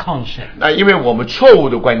wrong concept, 那因为我们错误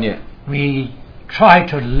的观念， we try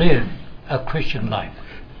to live a Christian life.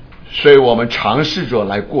 所以我们尝试着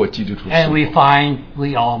来过基督徒生 And 活。 we find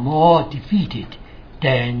we are more defeated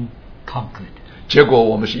than conquered. 结果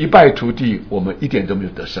我们是一败涂地，我们一点都没有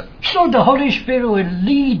得胜。 So the Holy Spirit will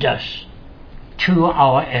lead us to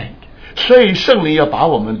our end. 所以圣灵要把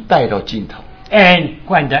我们带到尽头。 And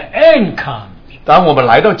when the end comes, 当我们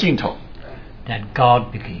来到尽头， then God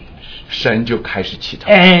begins. 神就开始起头。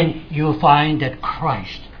 And you find that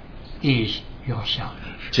Christ is your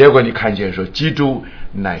salvation. 结果你看见说，基督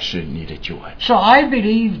乃是你的救恩。 So I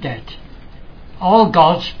believe that all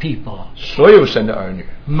God's people 所有神的儿女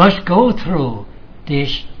must go through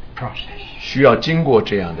this process. 需要经过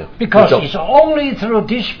这样的步 Because 骤 it's only through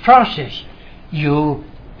this process you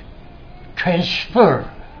transfer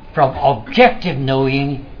from objective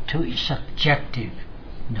knowing to subjective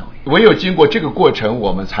knowing. 唯有经过这个过程，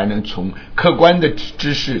我们才能从客观的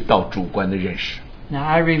知识到主观的认识。 Now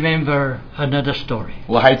I remember another story.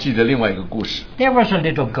 我还记得另外一个故事， There was a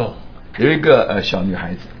little girl, 有一个小女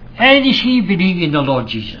孩子， and she believed in the Lord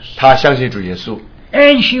Jesus. 她相信主耶稣，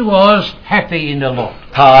 And she was happy in the Lord.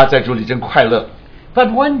 她在主里真快乐。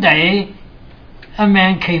 But one day, a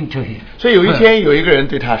man came to him. 所以有一天，有一个人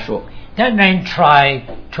对她说， That man tried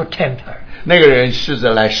to tempt her. 那个人试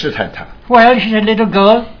着来试探她。 Well, she said, little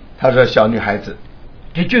girl, 他说：“小女孩子，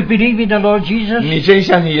 did you believe in the Lord Jesus? 你真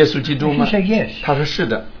相信耶稣基督吗 She said, yes. 他说：“是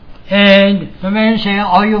的。 And the man said,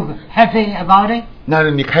 are you happy about it? 那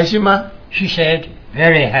你开心吗 She said,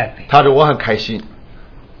 very happy. 他说：“我很开心。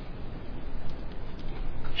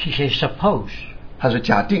 She said, suppose 他说：“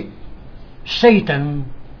假定 Satan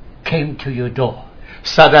came to your door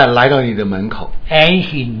撒旦来到你的门口， and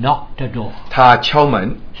he knocked the door. 他敲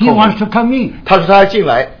门， He 叩门 wants to come in. 他说他要进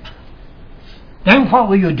来， Then what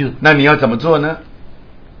will you do?" 那你要怎么做呢？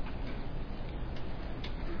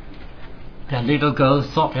 The little girl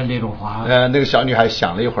thought a little while 那个小女孩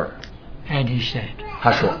想了一会儿， and he said,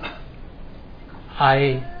 她说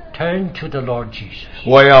I turned to the Lord Jesus.：“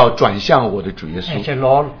 我要转向我的主耶 I 稣， said,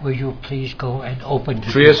 Lord, will you please go and open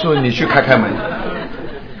the 主耶 door? 稣，你去开开门。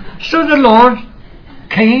 So the Lord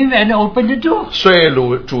came and opened the door. ”所以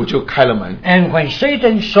主就开了门。 And when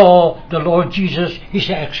Satan saw the Lord Jesus, he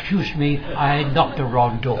said, excuse me, I knocked the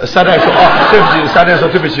wrong door. 撒旦说：“哦，对不起。”撒旦说：“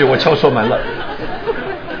对不起，我敲错门了。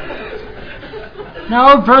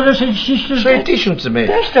 Now, brothers and sisters, ”所以弟兄姊妹，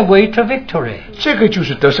 that's the way to victory. 这个就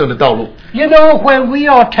是得胜的道路。 You know, when we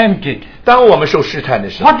are tempted, 当我们受试探的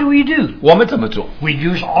时候， what do? 我们怎么做？ We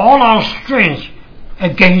use all our strength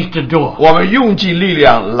against the door. 我们用尽力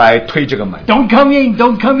量来推这个门。 Don't come in,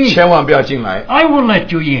 don't come in. 千万不要进来。 I will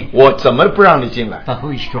let you in. 我怎么不让你进来？ But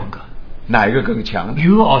who is stronger? 哪一个更强？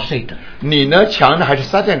 You or Satan? 你呢？强的还是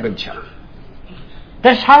撒旦更强？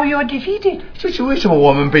 That's how you are defeated. 这是为什么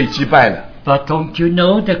我们被击败了？ But don't you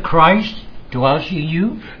know that Christ dwells in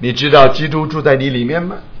you? 你知道基督住在你里面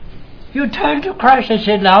吗？ You turn to Christ and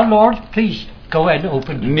say, now Lord, please go and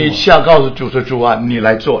open the 你 door. 想告诉主说主啊，你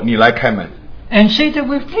来做，你来开门， And Satan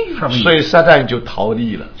will flee from 所 you. 以撒旦就逃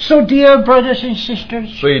离了。 So dear brothers and sisters,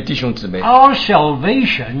 所以弟兄姊妹， our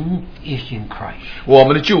salvation is in Christ, 我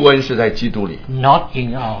们的救恩是在基督里， not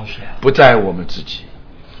in ourselves. 不在我们自己。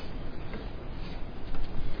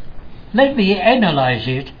 Let me analyze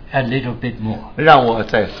it a little bit more, 让我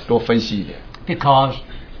再多分析一点， because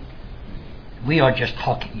we are just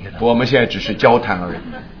talking, you know. 我们现在只是交谈而已。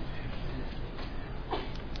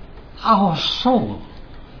 Our soul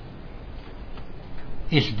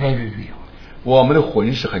is very real. 我们的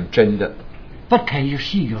魂是很真的， But can you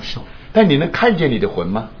see your soul? 但你能看见你的魂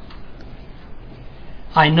吗？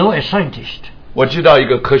 I know a scientist, 我知道一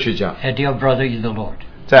个科学家， a dear brother in the Lord.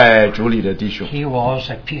 在主里的弟兄， He was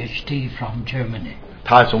a PhD from Germany.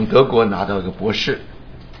 他从德国拿到一个博士，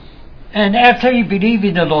 And after he believed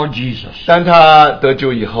in the Lord Jesus, 当他得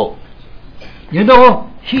救以后， you know,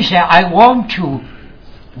 he said, I want to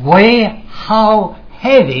weigh how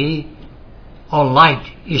heavy or light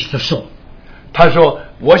is the soul. 他说：“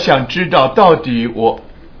我想知道到底我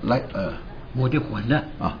来我的魂呢？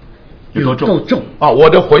啊有多有多重啊？我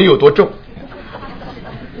的魂有多重？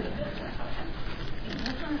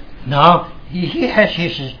 Now, he has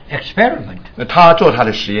his experiment. 他做他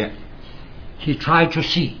的实验， He tried to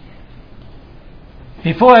see.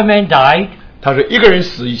 Before a man died, 他说一个人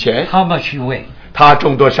死以前， how much he weighed. 他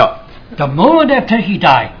重多少？ The moment after he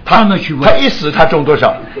died, how much he 他 weighed. 一死他重多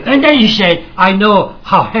少？ And then he said, I know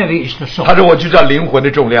how heavy is the soul. 他说我就知道灵魂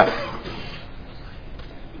的重量。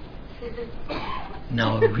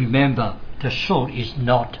 Now remember, the soul is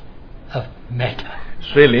not a matter.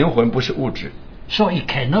 所以灵魂不是物质， So it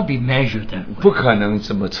cannot be measured that way. 不可能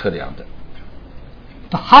这么测量的。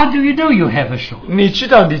 But how do you know you have a soul? 你知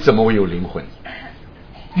道你怎么会有灵魂？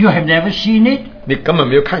 You have never seen it. 你根本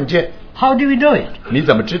没有看见， How do you know it? 你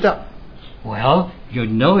怎么知道？ Well, you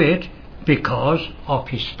know it because of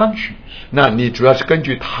its functions. 那你主要是根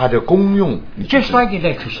据它的功用，你就 Just 知道 like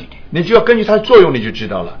electricity. 你就要根据它的作用，你就知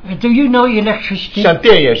道了。 Do you know electricity? 像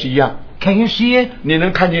电也是一样， Can you see it? 你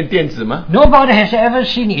能看见电子吗？ Nobody has ever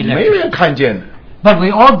seen 没有 electricity. 人看见的， But we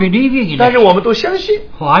all believe in 但是 electricity. 我们都相信。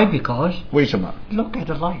 Why? Because 为什么？ look at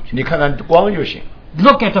the light. 你看看光就行，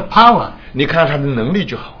 Look at the power. 你看它的能力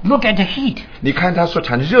就好， Look at the heat. 你看它所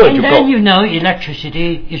产的热 And 就 then 够。 you know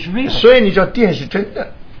electricity is real. 所以你知道电是真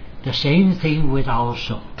的。 The same thing with our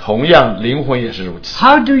soul. 同样，灵魂也是如此。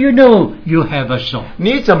 How do you know you have a soul?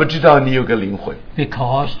 你怎么知道你有个灵魂？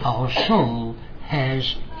 Because our soul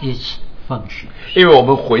has its function. 因为我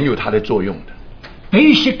们魂有它的作用的。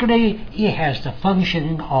 Basically, it has the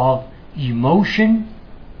function of emotion,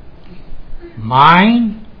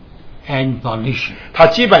 mind, and volition. 它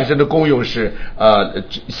基本上的功用是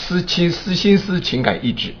心思、情感、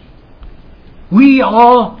意志。 We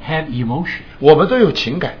all have emotion. 我们都有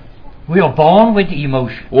情感， We are born with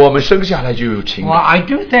emotion. 我们生下来就有情 Well, 感。 I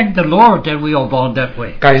do thank the Lord that we are born that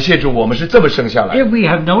way. 感谢主，我们是这么生下来的。 If we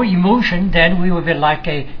have no emotion, then we will be like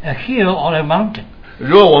a hill or a mountain.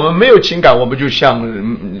 如果我们没有情感，我们就像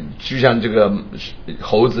这个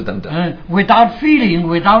猴子等等， Without feeling,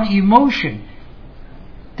 without emotion,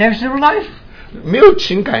 there's no life. 没有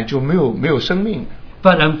情感就没有生命。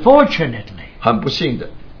 But unfortunately, 很不幸的，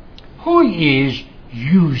 who is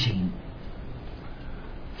using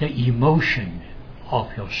the emotion of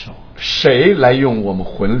your soul? 谁来用我们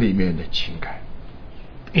魂里面的情感？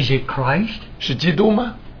 Is it Christ 是基督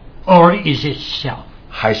吗？ or is it self?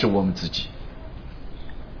 还是我们自己？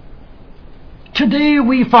 Today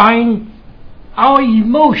we find our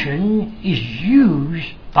emotion is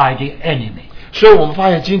used by the enemy 所以我们发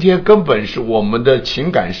现今天根本是我们的情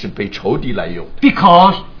感是被仇敌来用的，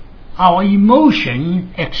 because our emotion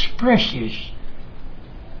expresses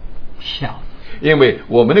self. 因为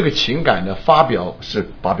我们那个情感的发表是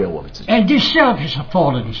发表我们自己， And this self is a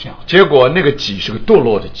fallen self. 结果那个己是个堕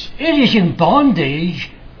落的己， It is in bondage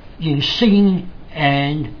in sin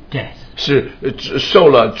and death. 是受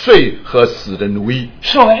了罪和死的奴役。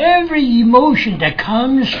 So every emotion that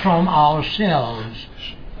comes from ourselves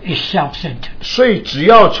is self-centered. 所以只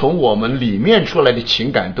要从我们里面出来的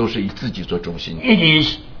情感都是以自己做中心， It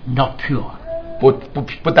is not pure.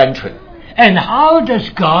 不单纯。 And how does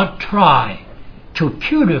God try to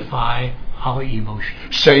purify our emotion.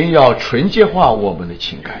 神要纯洁化我们的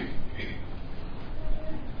情感。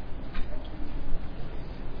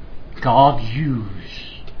God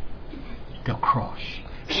used the cross.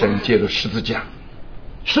 神借着十字架。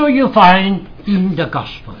So you find in the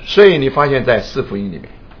Gospels, 所以你发现在四福音里面，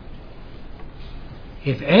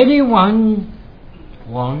 if anyone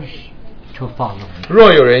wants to follow me,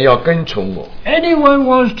 若有人要跟从我， anyone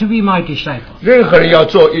wants to be my disciple, 任何人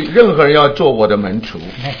要做我的门徒，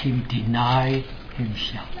 let him deny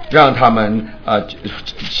himself. 让他们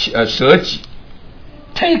舍己，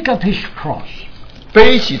 Take up his cross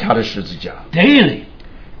背起他的十字架， daily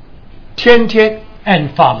天天 and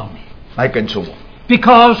follow me. 来跟从我。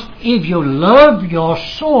 Because if you love your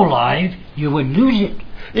soul life, you will lose it.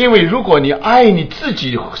 因为如果你爱你自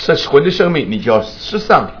己魂的生命，你就要失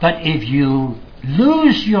丧。 But if you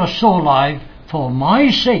lose your soul life for my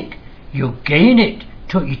sake, you gain it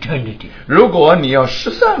to eternity. 如果你要失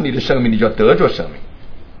丧你的生命，你就要得着生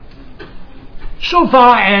命。 So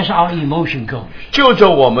far as our emotion goes, 就着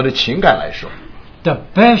我们的情感来说， the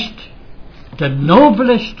best, the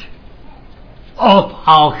noblest of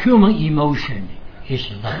our human emotion is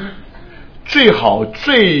love. 最好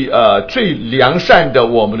最良善的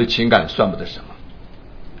我们的情感算不得什么。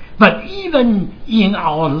 But even in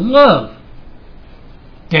our love,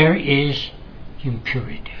 there is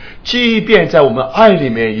impurity. 即便在我们爱里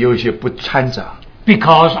面也有一些不掺杂，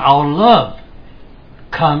 Because our love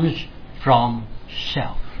comes from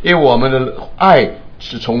self. 因为我们的爱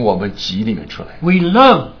是从我们己里面出来。 We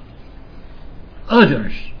love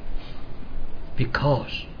others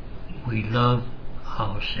because we love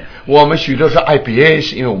ourselves. 我们许多时候爱别人，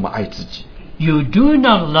是因为我们爱自己。 You do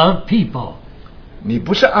not love people 你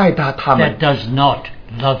不是爱他们 that，does not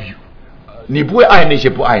love you. 你不会爱那些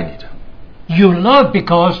不爱你的， You love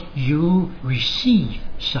because you receive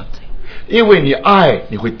something. 因为你爱，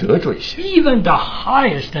你会得着一些。 Even the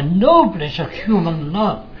highest, the noblest of human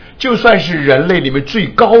love 就算是人类里面最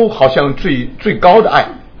高，好像最高的爱，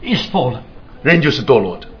 is fallen. 人就是堕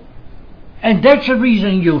落的。 And that's the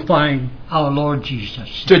reason you find our Lord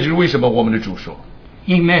Jesus 这就是为什么我们的主说，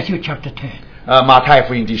 in Matthew chapter 10. 马太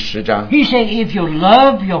福音第10章， He said, if you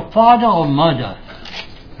love your father or mother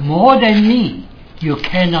more than me, you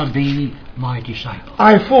cannot be my disciple.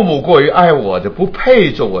 爱父母过于爱我的，不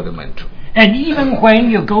配做我的门徒。 And even when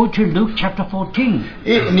you go to Luke chapter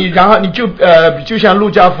 14, 然后你就像路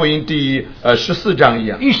加福音第14章一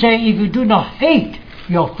样， he said, if you do not hate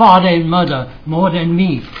your father and mother more than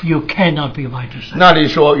me, you cannot be my disciple. 那里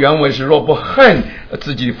说原文是若不恨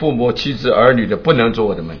自己父母妻子儿女的，不能做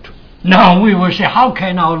我的门徒。 Now we will say, how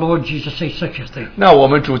can our Lord Jesus say such a thing? 那我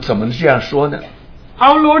们主怎么这样说呢？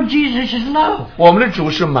 Our Lord Jesus is love. 我们的主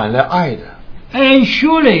是满了爱的。 And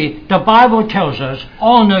surely the Bible tells us,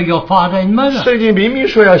 honor your father and mother. 圣经明明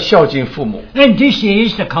说要孝敬父母， And this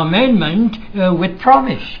is the commandment with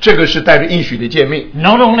promise. 这个是带着应许的诫命。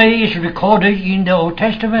 Not only is recorded in the Old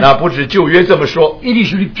Testament, 那不止旧约这么说， it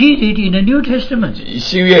is repeated in the New Testament.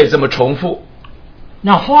 新约也这么重复。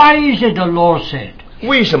 Now why is it the Lord said,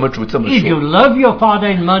 为什么主这么 if you 说？ love your father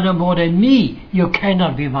and mother more than me, you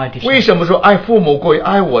cannot be my 为 disciple? 什么说爱父母过于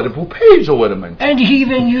爱我的，不配做我的门徒？ And he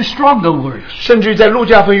even used stronger words. 甚至在路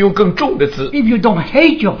加福音用更重的字， If you don't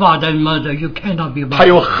hate your father and mother, you cannot be my 他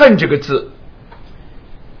用 disciple. 恨这个字。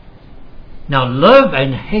 Now love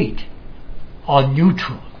and hate are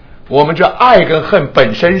neutral. 我们这爱跟恨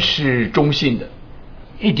本身是中性的，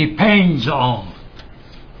 It depends on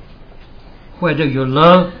whether you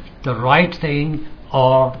love the right thing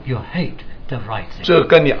or you hate the right thing. 这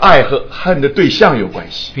跟你爱和恨的对象有关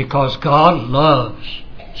系。 Because God loves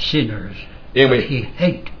sinners, 因 but 为 He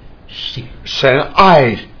hates sin. 神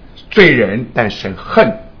爱罪人，但神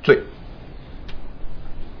恨罪。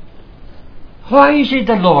 Why is it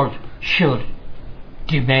the Lord should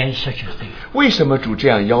demand such a thing? 为什么主这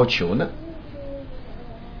样要求呢？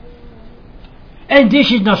 And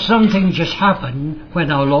this is not something just happened when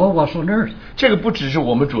our Lord was on earth. 这个不只是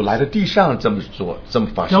我们主来到地上这么做，这么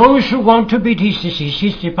发生。 Those who want to be his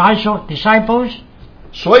disciples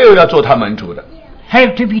所有要做他门徒的，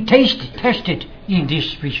 have to be tested in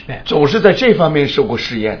this respect. 总是在这方面受过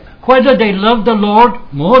试验的。 Whether they love the Lord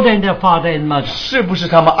more than their father and mother 是不是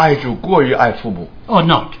他们爱主过于爱父母， or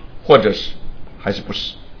not. 或者是还是不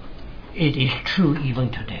是？ It is true even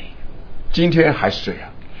today. 今天还是这样。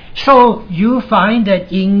 So you find that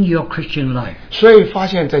in your Christian life, 所以发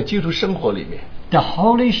现在基督生活里面， the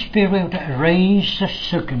Holy Spirit arranges the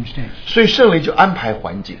circumstance. 所以圣灵就安排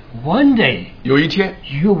环境。 One day 有一天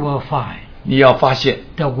you will find 你要发现，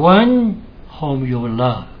 the one whom you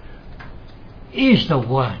love is the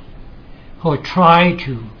one who try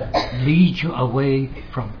to lead you away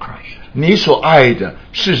from Christ. 你所爱的，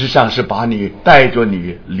事实上是把你带着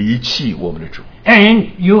你离弃我们的主。 And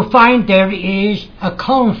you find there is a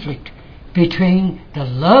conflict between the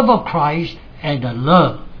love of Christ and the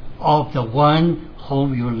love of the one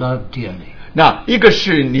whom you love dearly. 那一个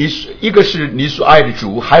是你所爱的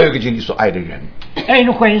主，还有一个就是你所爱的人。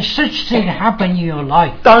 And when such thing happen in your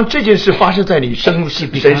life, 当这件事发生在你生里，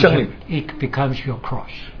 it becomes your cross.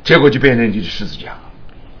 结果就变成你的十字架。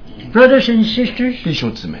 Brothers and sisters, 弟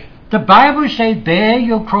兄姊妹， the Bible says, bear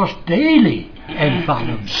your cross daily and follow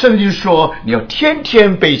me. 圣经说你要天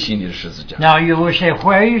天背起你的十字架。 Now you will say,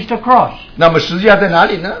 where is the cross? 那么十字架在哪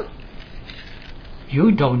里呢？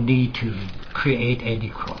 You don't need to create any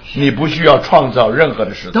cross. 你不需要创造任何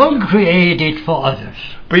的十字架， Don't create it for others.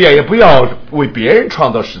 也不要为别人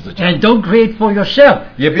创造十字架， And don't create for yourself.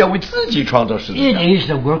 也不要为自己创造十字 It 架。 is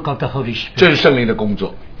the work of the Holy 这 Spirit. 是圣灵的工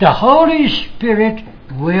作。 The Holy Spirit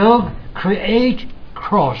will create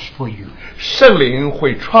cross for you. 圣灵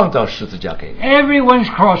会创造十字架给你， Everyone's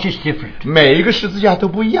cross is different. 每一个十字架都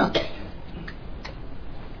不一样。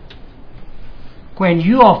 When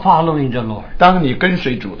you are following the Lord, 当你跟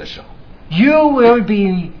随主的时候， you will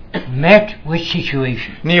be met with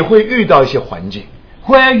situations 你会遇到一些环境，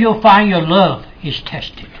 where you find your love is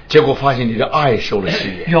tested. 结果发现你的爱受了试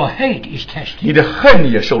验， Your hate is tested. 你的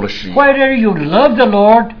恨也受了试验。 Whether you love the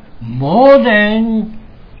Lord more than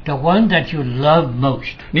the one that you love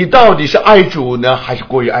most, 你到底是爱主呢，还是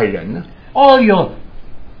过于爱人呢？ or you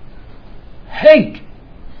hate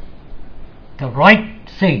the right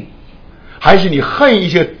thing, 还是你恨一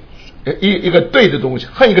些一个对的东西，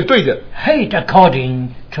恨一个对的 hate according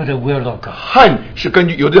to the will of God. 恨是根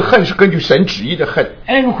据有的恨是根据神旨意的恨。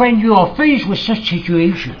 And when you are faced with such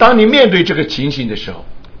situation, 当你面对这个情形的时候，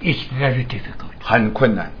 it's very difficult. 很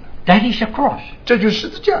困难。 That is a cross. 这就是十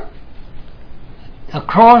字架， A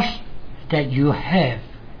cross that you have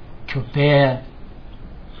to bear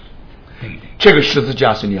daily. 这个十字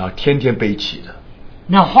架是你要天天背起的。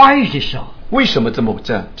 Now why is it so? 为什么这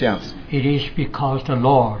样子？ It is because the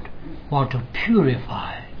Lord wants to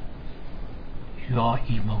purify your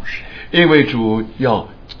emotion. 因为主要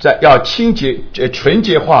清洁纯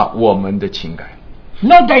洁化我们的情感，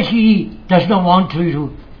 Not that He does not want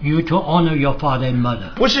you to honor your father and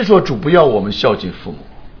mother. 不是说主不要我们孝敬父母。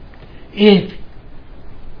 If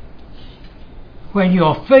when you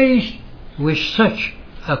are faced with such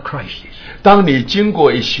a crisis, 当你经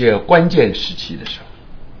过一些关键时期的时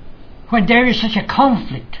候， when there is such a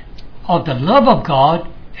conflict of the love of God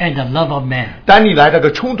and the love of man, 当你来到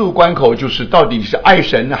个冲突关口，就是到底是爱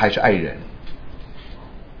神呢还是爱人，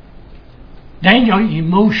 then your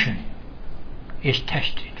emotion is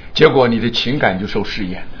tested. 结果你的情感就受试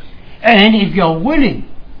验了。 And if you're willing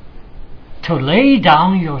to lay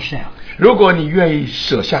down yourself, 如果你愿意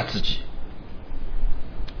舍下自己，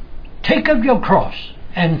 take up your cross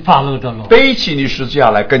and follow the Lord, 背起你十字架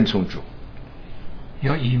来跟从主，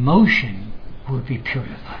 your emotion will be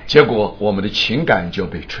purified. 结果我们的情感就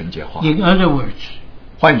被纯洁化。 In other words,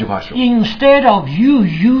 换句话说， instead of you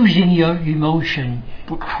using your emotion,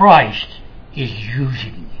 Christ is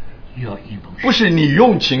using your emotion. 不是你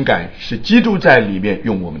用情感，是基督在里面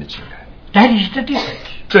用我们的情感， That is the difference.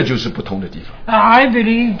 这就是不同的地方。 I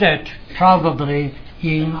believe that probably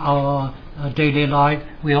in our daily life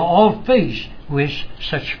we are all faced with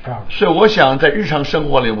such problems. 所以我想在日常生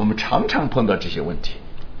活里，我们常常碰到这些问题。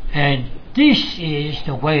 And this is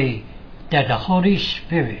the way that the Holy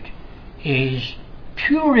Spirit is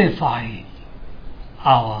purifying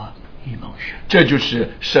our emotion. 这就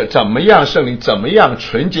是怎么样圣灵怎么样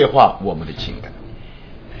纯洁化我们的情感。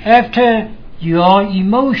 After your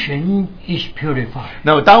emotion is purified,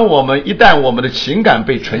 那么当一旦我们的情感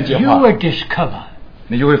被纯洁 you 化， will discover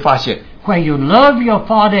你就会发现， when you love your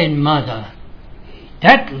father and mother,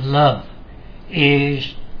 that love is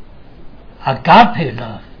agape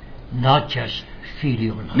love, not just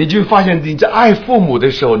filial love. 你就会发现你在爱父母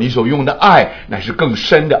的时候，你所用的爱乃是更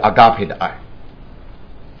深的阿嘎培的爱。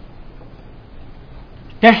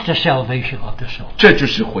 That's the salvation of the soul. 这就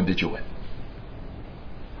是魂的救恩。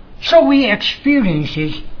 So we experience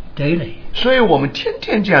it daily, 所以我们天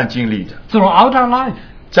天这样经历的， throughout our life.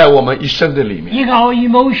 在我们一生的里面。 In our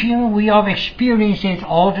emotion, we have experienced it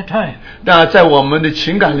all the time. 那在我们的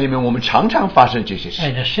情感里面，我们常常发生这些事。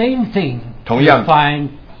 And the same thing 同 you 样 find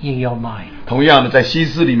in your mind. 同样的，在心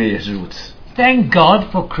思里面也是如此。 Thank God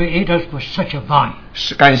for creating us with such a mind.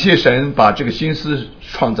 是感谢神把这个心思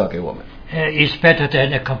创造给我们， It's better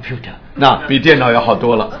than a computer. 那比电脑要好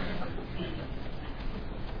多了。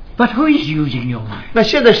 But who is using your mind? 那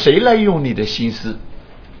现在谁来用你的心思？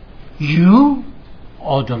 You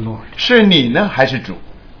or the Lord? 是你呢，还是主？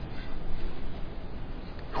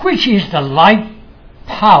 Which is the life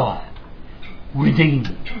power within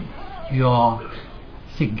your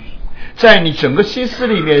thinking? 在你整个心思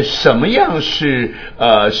里面，什么样是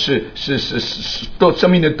生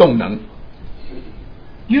命的动能？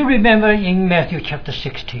 You remember in Matthew chapter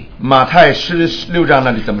 16, 马太16章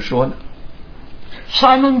那里怎么说呢？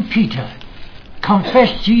 Simon Peter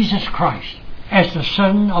confessed Jesus Christ as the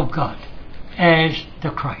Son of God, as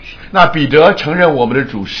the Christ. 那彼得承认我们的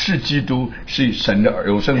主是基督，是神的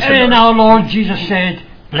有生神的 And 儿子。 our Lord Jesus said,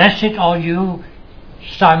 Blessed are you,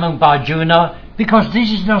 Simon Bar-Jonah, because this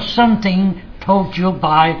is not something told you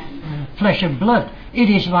by flesh and blood. It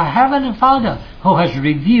is my Heavenly Father who has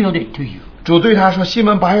revealed it to you. 主对他说：“西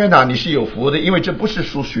门巴约拿，你是有福的，因为这不是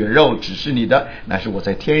属血肉指示你的，乃是我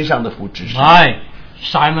在天上的福指示你。” My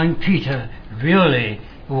Simon Peter really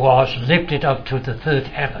was lifted up to the third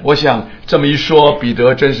heaven. 我想这么一说，彼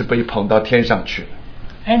得真是被捧到天上去了。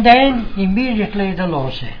 And then immediately the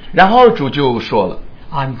Lord said, 然后主就说了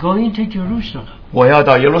I'm going to Jerusalem. 我要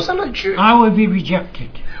到耶路撒冷去， I will be rejected.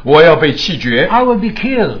 我要被弃绝， I will be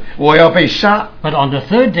killed. 我要被杀， But on the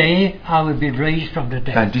third day, I will be raised from the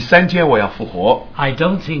dead. 但第3天我要复活。 I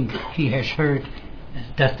don't think he has heard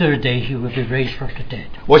the third day he will be raised from the dead.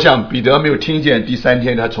 我想彼得没有听见第3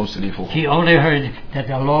天他从死里复活， He only heard that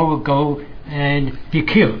the Lord will go and be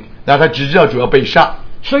killed. 那他只知道主要被杀。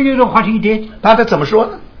 So you know what he did? 那他怎么说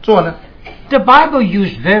呢？做呢？ The Bible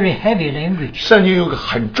used very heavy language. 圣经有个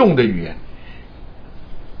很重的语言，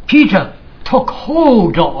 Peter took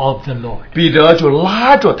hold of the Lord, 彼得就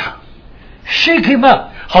拉着他， shake him up,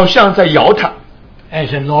 好像在摇他， as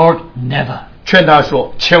the Lord never. 劝他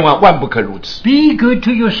说：千万不可如此， Be good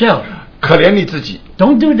to yourself. 可怜你自己，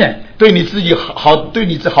 Don't do that. 对你自己好，对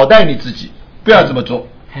你好待你自己，不要这么做。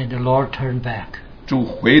 And the Lord turned back 主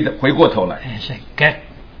回过头来， and said, Get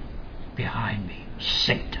behind me,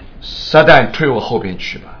 Satan. 撒旦退我后边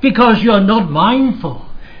去吧， Because you are not mindful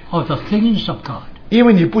of the things of God. 因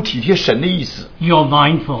为你不体贴神的意思， You are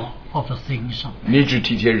mindful of the things of 你只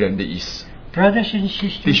体贴人的意思。 brothers and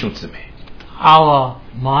弟 sisters. 兄姊妹， Our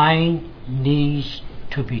mind needs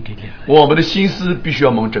to be delivered. 我们的心思必须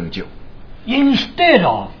要蒙拯救， Instead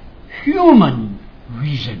of human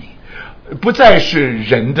reasoning, 不再是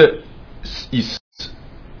人的意思，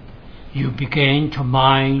 you begin to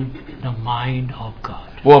mind the mind of God.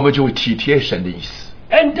 我们就会体贴神的意思。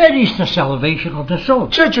 And that is the salvation of the soul.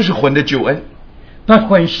 这就是魂的救恩。 But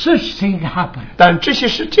when such things happen, 但这些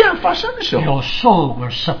事这样发生的时候， your soul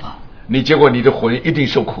will suffer. 结果你的魂一定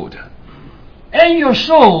受苦的， And your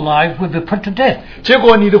soul life will be put to death. 结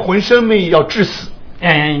果你的魂生命要致死，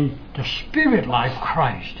 And the spirit life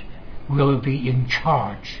Christ will be in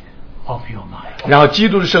charge of your mind. 然后基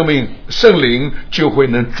督的生命圣灵就会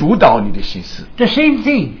能主导你的心思。 The same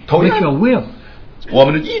thing 同样。 with your will. 我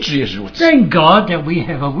们的意志也是如此。 Thank God that we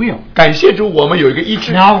have a will. 感谢主，我们有一个意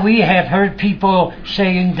志。 Now we have heard people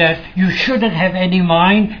saying that you shouldn't have any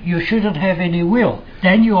mind, you shouldn't have any will.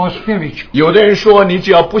 Then you are spiritual. 有的人说，你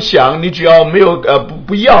只要不想，你只要没有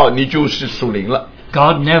不要，你就是属灵了。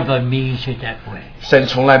 God never means it that way. 神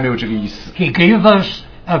从来没有这个意思。 He gave us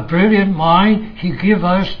a brilliant mind. He gave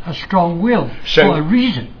us a strong will for a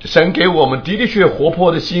reason. 神给我们的确活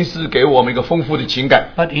泼的心思，给我们一个丰富的情感，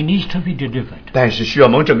 But it needs to be delivered. 但是需要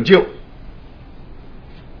蒙拯救。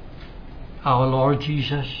 Our Lord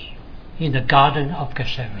Jesus in the Garden of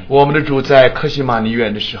Gethsemane, 我们的主在客西马尼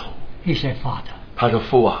园的时候， He said, Father, 他说：“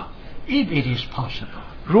父啊， if it is possible,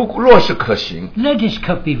 若是可行， let this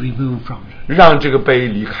cup be removed from me, 让这个杯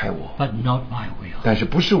离开我， but not my will. 但是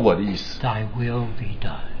不是我的意思， Thy will be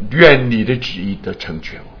done. 愿你的旨意得成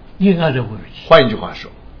全我。” In other words, 换一句话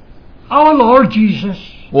说， our Lord Jesus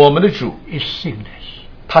我们的主 is sinless.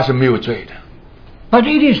 他是没有罪的， But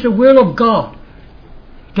it is the will of God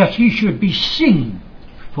that He should be sin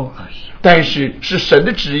for us. 但是是神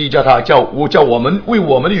的旨意叫我们为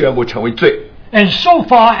我们的缘故成为罪。 And so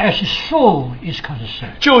far as His soul is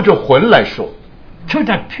concerned, 就着魂来说， to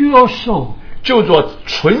that pure soul, 就着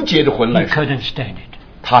纯洁的魂 He 来说， couldn't stand it.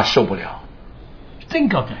 他受不了。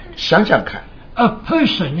 Think of that. 想想看， A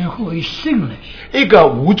person who is sinless 一个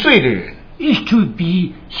无罪的人， is to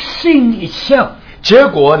be sin itself. 结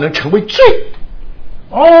果能成为罪，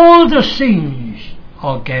 All the sins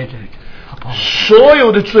are gathered upon him. 所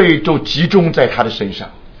有的罪都集中在他的身上，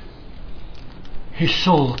 His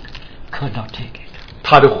soul could not take it.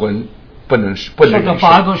 他的魂不能 So the 忍受。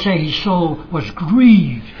 Bible says his soul was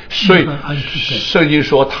grieved 所以 even unto death. 圣经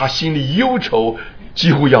说他心里忧愁，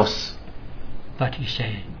几乎要死。 But he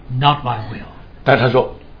said, not my will, 但他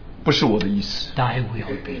说不是我的意思， thy will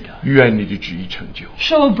be done. 愿你的旨意成就。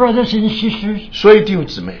 So, brothers and sisters, 所以弟兄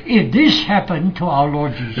姊妹， if this happened to our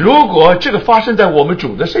Lord Jesus, 如果这个发生在我们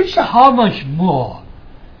主的身上， how much more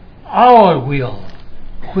our will,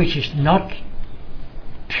 which is not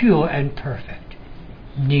pure and perfect,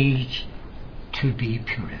 needs to be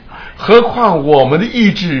purified. 何况我们的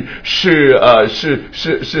意志是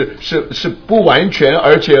不完全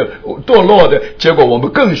而且堕落的，结果我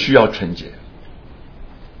们更需要纯洁。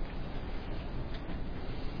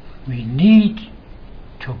We need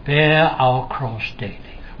to bear our cross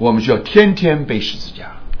daily, 我们需要天天背十字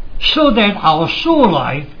架， so that our soul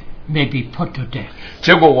life may be put to death,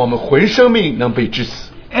 结果我们魂生命能被致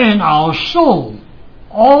死， and our soul,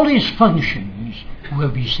 all its functions, will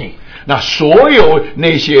be saved. 那所有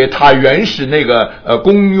那些它原始那个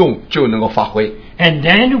功用就能够发挥。 And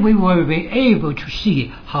then we will be able to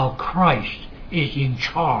see how Christ is in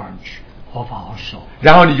charge of our soul.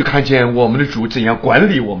 然后你就看见我们的主怎样管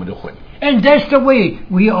理我们的魂， And that's the way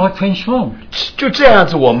we are transformed. 就这样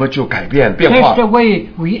子我们就改变变 That's 化， the way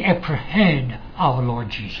we apprehend our Lord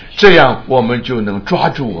Jesus. 这样我们就能抓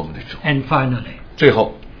住我们的主。 And finally, 最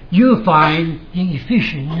后 you find in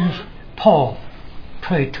Ephesians, Paul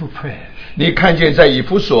prayed two prayers. 你看见在以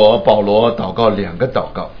弗所保罗祷告两个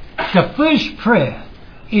祷告， The first prayer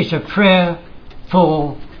is a prayer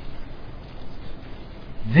for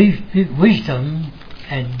wisdom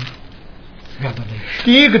and revelation.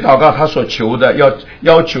 第一个祷告他所求的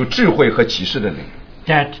要求智慧和启示的灵，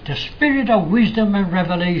 That the spirit of wisdom and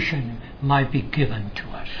revelation might be given to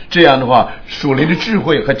us. 这样的话属灵的智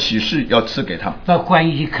慧和启示要赐给他们。 But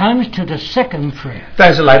when he comes to the second prayer,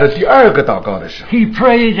 但是来到第二个祷告的时候， he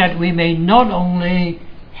prays that we may not only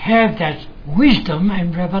have that wisdom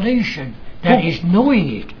and revelation, that is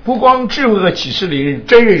knowing it, 不光智慧和启示灵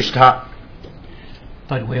真认识他，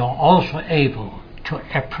 but we are also able to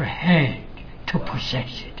apprehend, to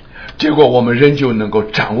possess it, 结果我们仍旧能够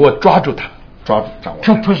掌握抓住它，掌握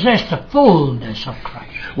to possess the fullness of Christ.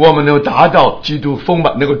 我们能够达到基督丰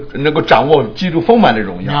满，能够掌握基督丰满的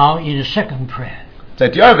荣耀。 Now in the second prayer, 在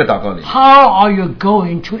第二个祷告里， how are you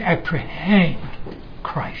going to apprehend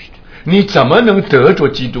Christ? 你怎么能得着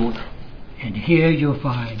基督呢？ And here you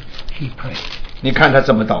find he prayed. 你看他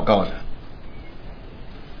怎么祷告的，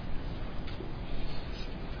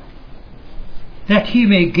 That he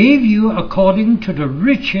may give you according to the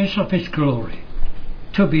riches of his glory,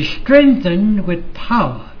 to be strengthened with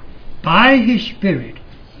power by his Spirit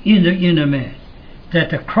in the inner man, that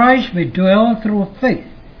the Christ may dwell through faith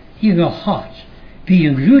in your hearts,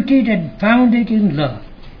 being rooted and founded in love,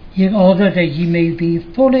 in order that ye may be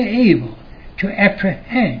fully able to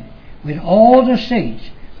apprehend with all the saints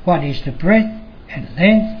what is the breadth and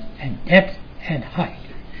length and depth and height,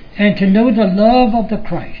 and to know the love of the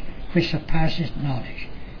Christ which surpasses knowledge,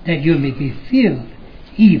 that you may be filled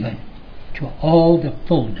even to all the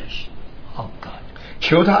fullness of God.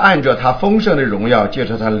 求他按照他丰盛的荣耀，借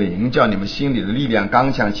着他灵，叫你们心里的力量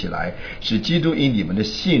刚强起来，使基督因你们的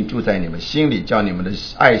信住在你们心里，叫你们的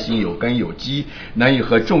爱心有根有基，能以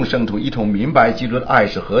和众圣徒一同明白基督的爱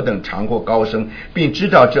是何等长阔高深，并知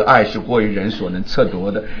道这爱是过于人所能测度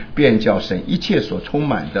的，便叫神一切所充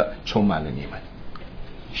满的充满了你们。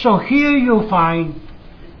 So here you find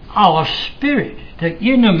our spirit, the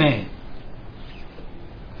inner man.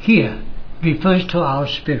 Here refers to our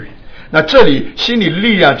spirit. 那这里心里的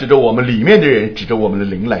力量指着我们里面的人，指着我们的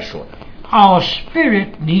灵来说的。 Our spirit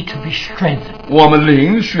needs to be strengthened 我们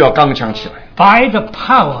灵需要刚强起来， by the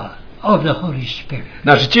power of the Holy Spirit.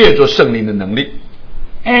 那是借着圣灵的能力。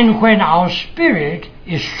 And when our spirit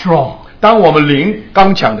is strong, 当我们灵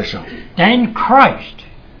刚强的时候， then Christ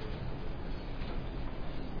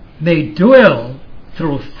may dwell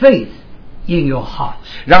through faith in your hearts.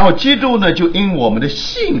 然后基督呢就因我们的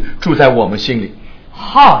信住在我们心里。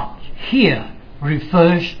 Heart here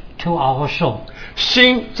refers to our soul.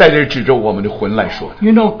 心在这指着我们的魂来说的。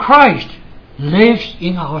 You know, Christ lives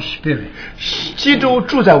in our spirit. 基督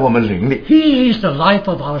住在我们灵里， He is the life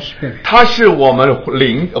of our spirit. 他是我们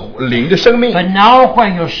灵的生命。 But now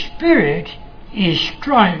when your spirit is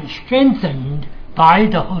strengthened by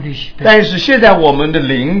the Holy Spirit, 但是现在我们的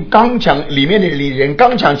灵刚强，里面的人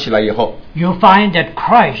刚强起来以后， you find that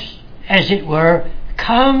Christ, as it were,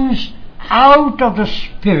 comes out of the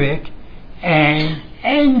spirit and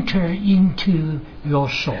enter into your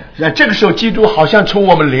soul. 那这个时候基督好像从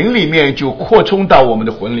我们灵里面就扩充到我们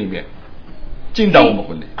的魂里面，进到我们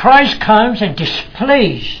魂里。 Christ comes and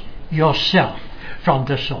displays yourself from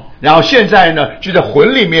the soul. 然后现在呢，就在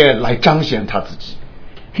魂里面来彰显他自己。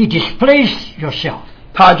 He displays yourself.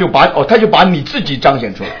 他就把你自己彰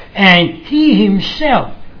显出来。 And he himself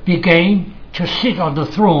began to sit on the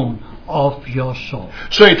throne of your soul.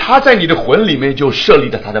 所以他在你的魂里面就设立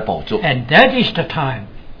了他的宝座。 And that is the time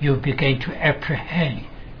you begin to apprehend,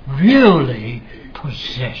 really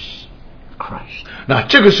possess Christ. 那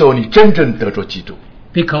这个时候你真正得着基督，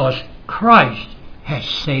 Because Christ has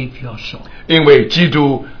saved your soul. 因为基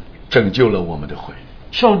督拯救了我们的魂。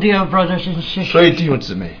 So, dear brothers and sisters, 所以弟兄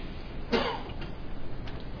姊妹，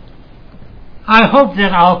 I hope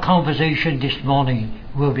that our conversation this morning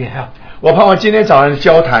will be helpful. 我盼望今天早上的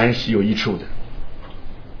交谈是有益处的。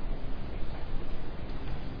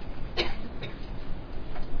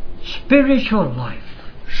 Spiritual life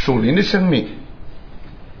属灵的生命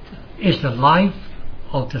is the life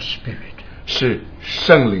of the Spirit. 是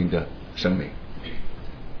圣灵的生命，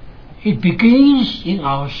 It begins in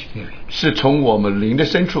our spirit. 是从我们灵的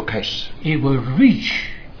深处开始， It will reach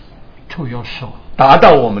to your soul. 达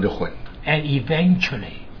到我们的魂， And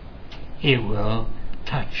eventually, it will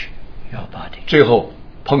touch your body. 最后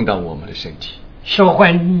碰到我们的身体。 So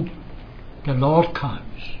when the Lord comes,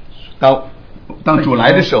 当主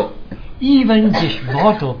来的时候， even this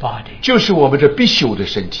mortal body 就是我们这必朽的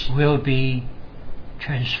身体 will be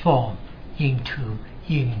transformed into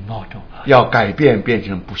immortal body. 要改变，变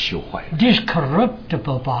成不朽坏。 This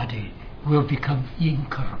corruptible body will become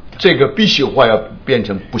incorruptible. 这个必朽坏要变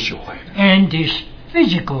成不朽坏的， And this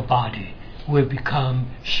physical body will become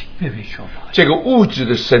spiritual body. 这个物质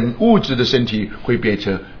的身体会变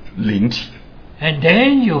成灵体。 And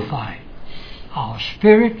then you'll find our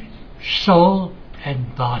spirit, soul,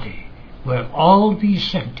 and body will all be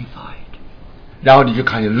sanctified. 然后你就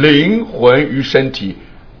看见灵魂与身体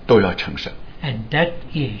都要成圣， And that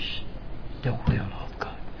is the will of God.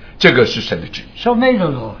 这个是神的旨意。 So may the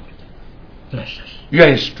Lord bless us.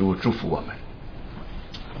 愿主祝福我们。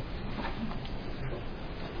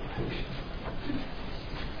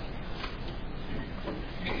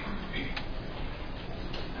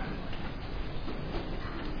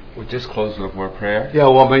We'll just close with more prayer.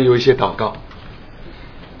 让我们有一些祷告。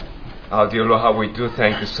 Our dear Lord, how we do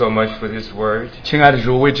thank you so much for this word. 亲爱的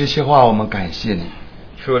主，为这些话我们感谢你。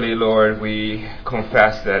 Truly, Lord, we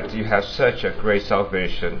confess that you have such a great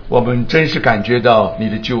salvation. 我们真是感觉到你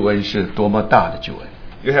的救恩是多么大的救恩，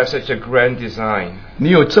 You have such a grand design 你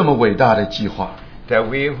有这么伟大的计划。 that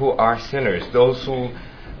we who are sinners, those who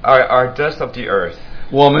are dust of the earth,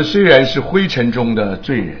 我们虽然是灰尘中的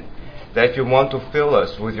罪人， that you want to fill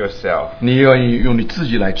us with yourself. 你愿意用你自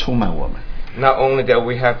己来充满我们。 Not only that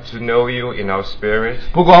we have to know you in our spirit,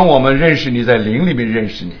 不光我们认识你，在灵里面认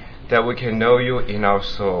识你， that we can know you in our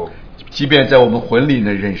soul, 即便在我们魂里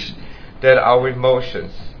能认识你， that our emotions,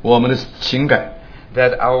 我们的情感，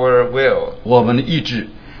 that our will, 我们的意志，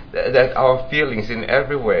 that our feelings in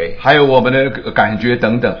every way, 还有我们的感觉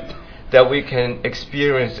等等， that we can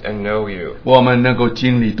experience and know you. 我们能够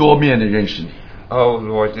经历多面的认识你。 Oh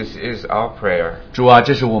Lord, this is our prayer, 主啊，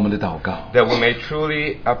这是我们的祷告， that we may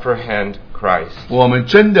truly apprehend Christ, 我们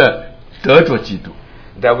真的得着基督，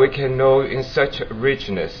 that we can know in such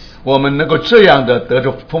richness, 我们能够这样的得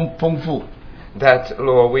着丰富， that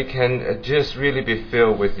Lord, we can just really be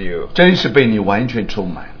filled with you. 真是被你完全充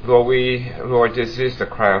满。 Lord, this is the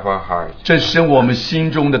cry of our heart, 这是我们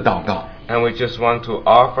心中的祷告， and we just want to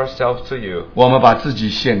offer ourselves to you. 我们把自己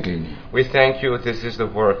献给你。 We thank you, this is the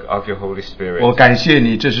work of your Holy 我 Spirit, 感谢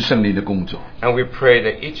你，这是圣灵的工作。 and we pray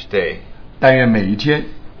that each day 但愿每一天，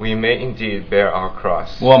 we may indeed bear our cross,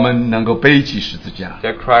 我们能够背起十字架，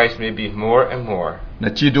 that Christ may be more and more 那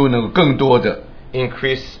基督能够更多的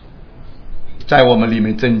increase, 在我们里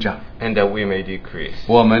面增长。 and that we may decrease.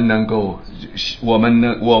 我们能够，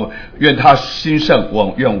我愿他兴盛，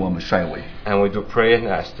愿我们衰微。 And we do pray and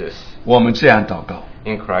ask this 我们这样祷告，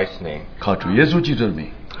 in Christ's name. 靠主耶稣基督的名，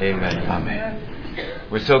 Amen. 阿门。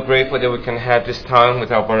 We're so grateful that we can have this time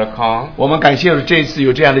with our brother Kaung. 我们感谢这一次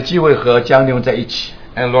有这样的机会和江弟兄在一起。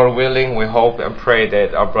 And Lord willing, we hope and pray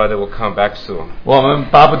that our brother will come back soon. 我们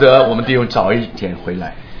巴不得我们弟兄早一天回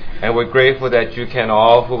来。 And we're grateful that you can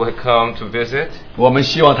all who will come to visit. 我们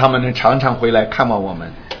希望他们能常常回来看望我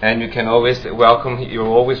们。 And you can always welcome, you're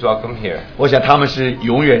always welcome here. 我想他们是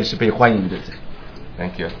永远是被欢迎的。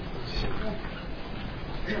 Thank you.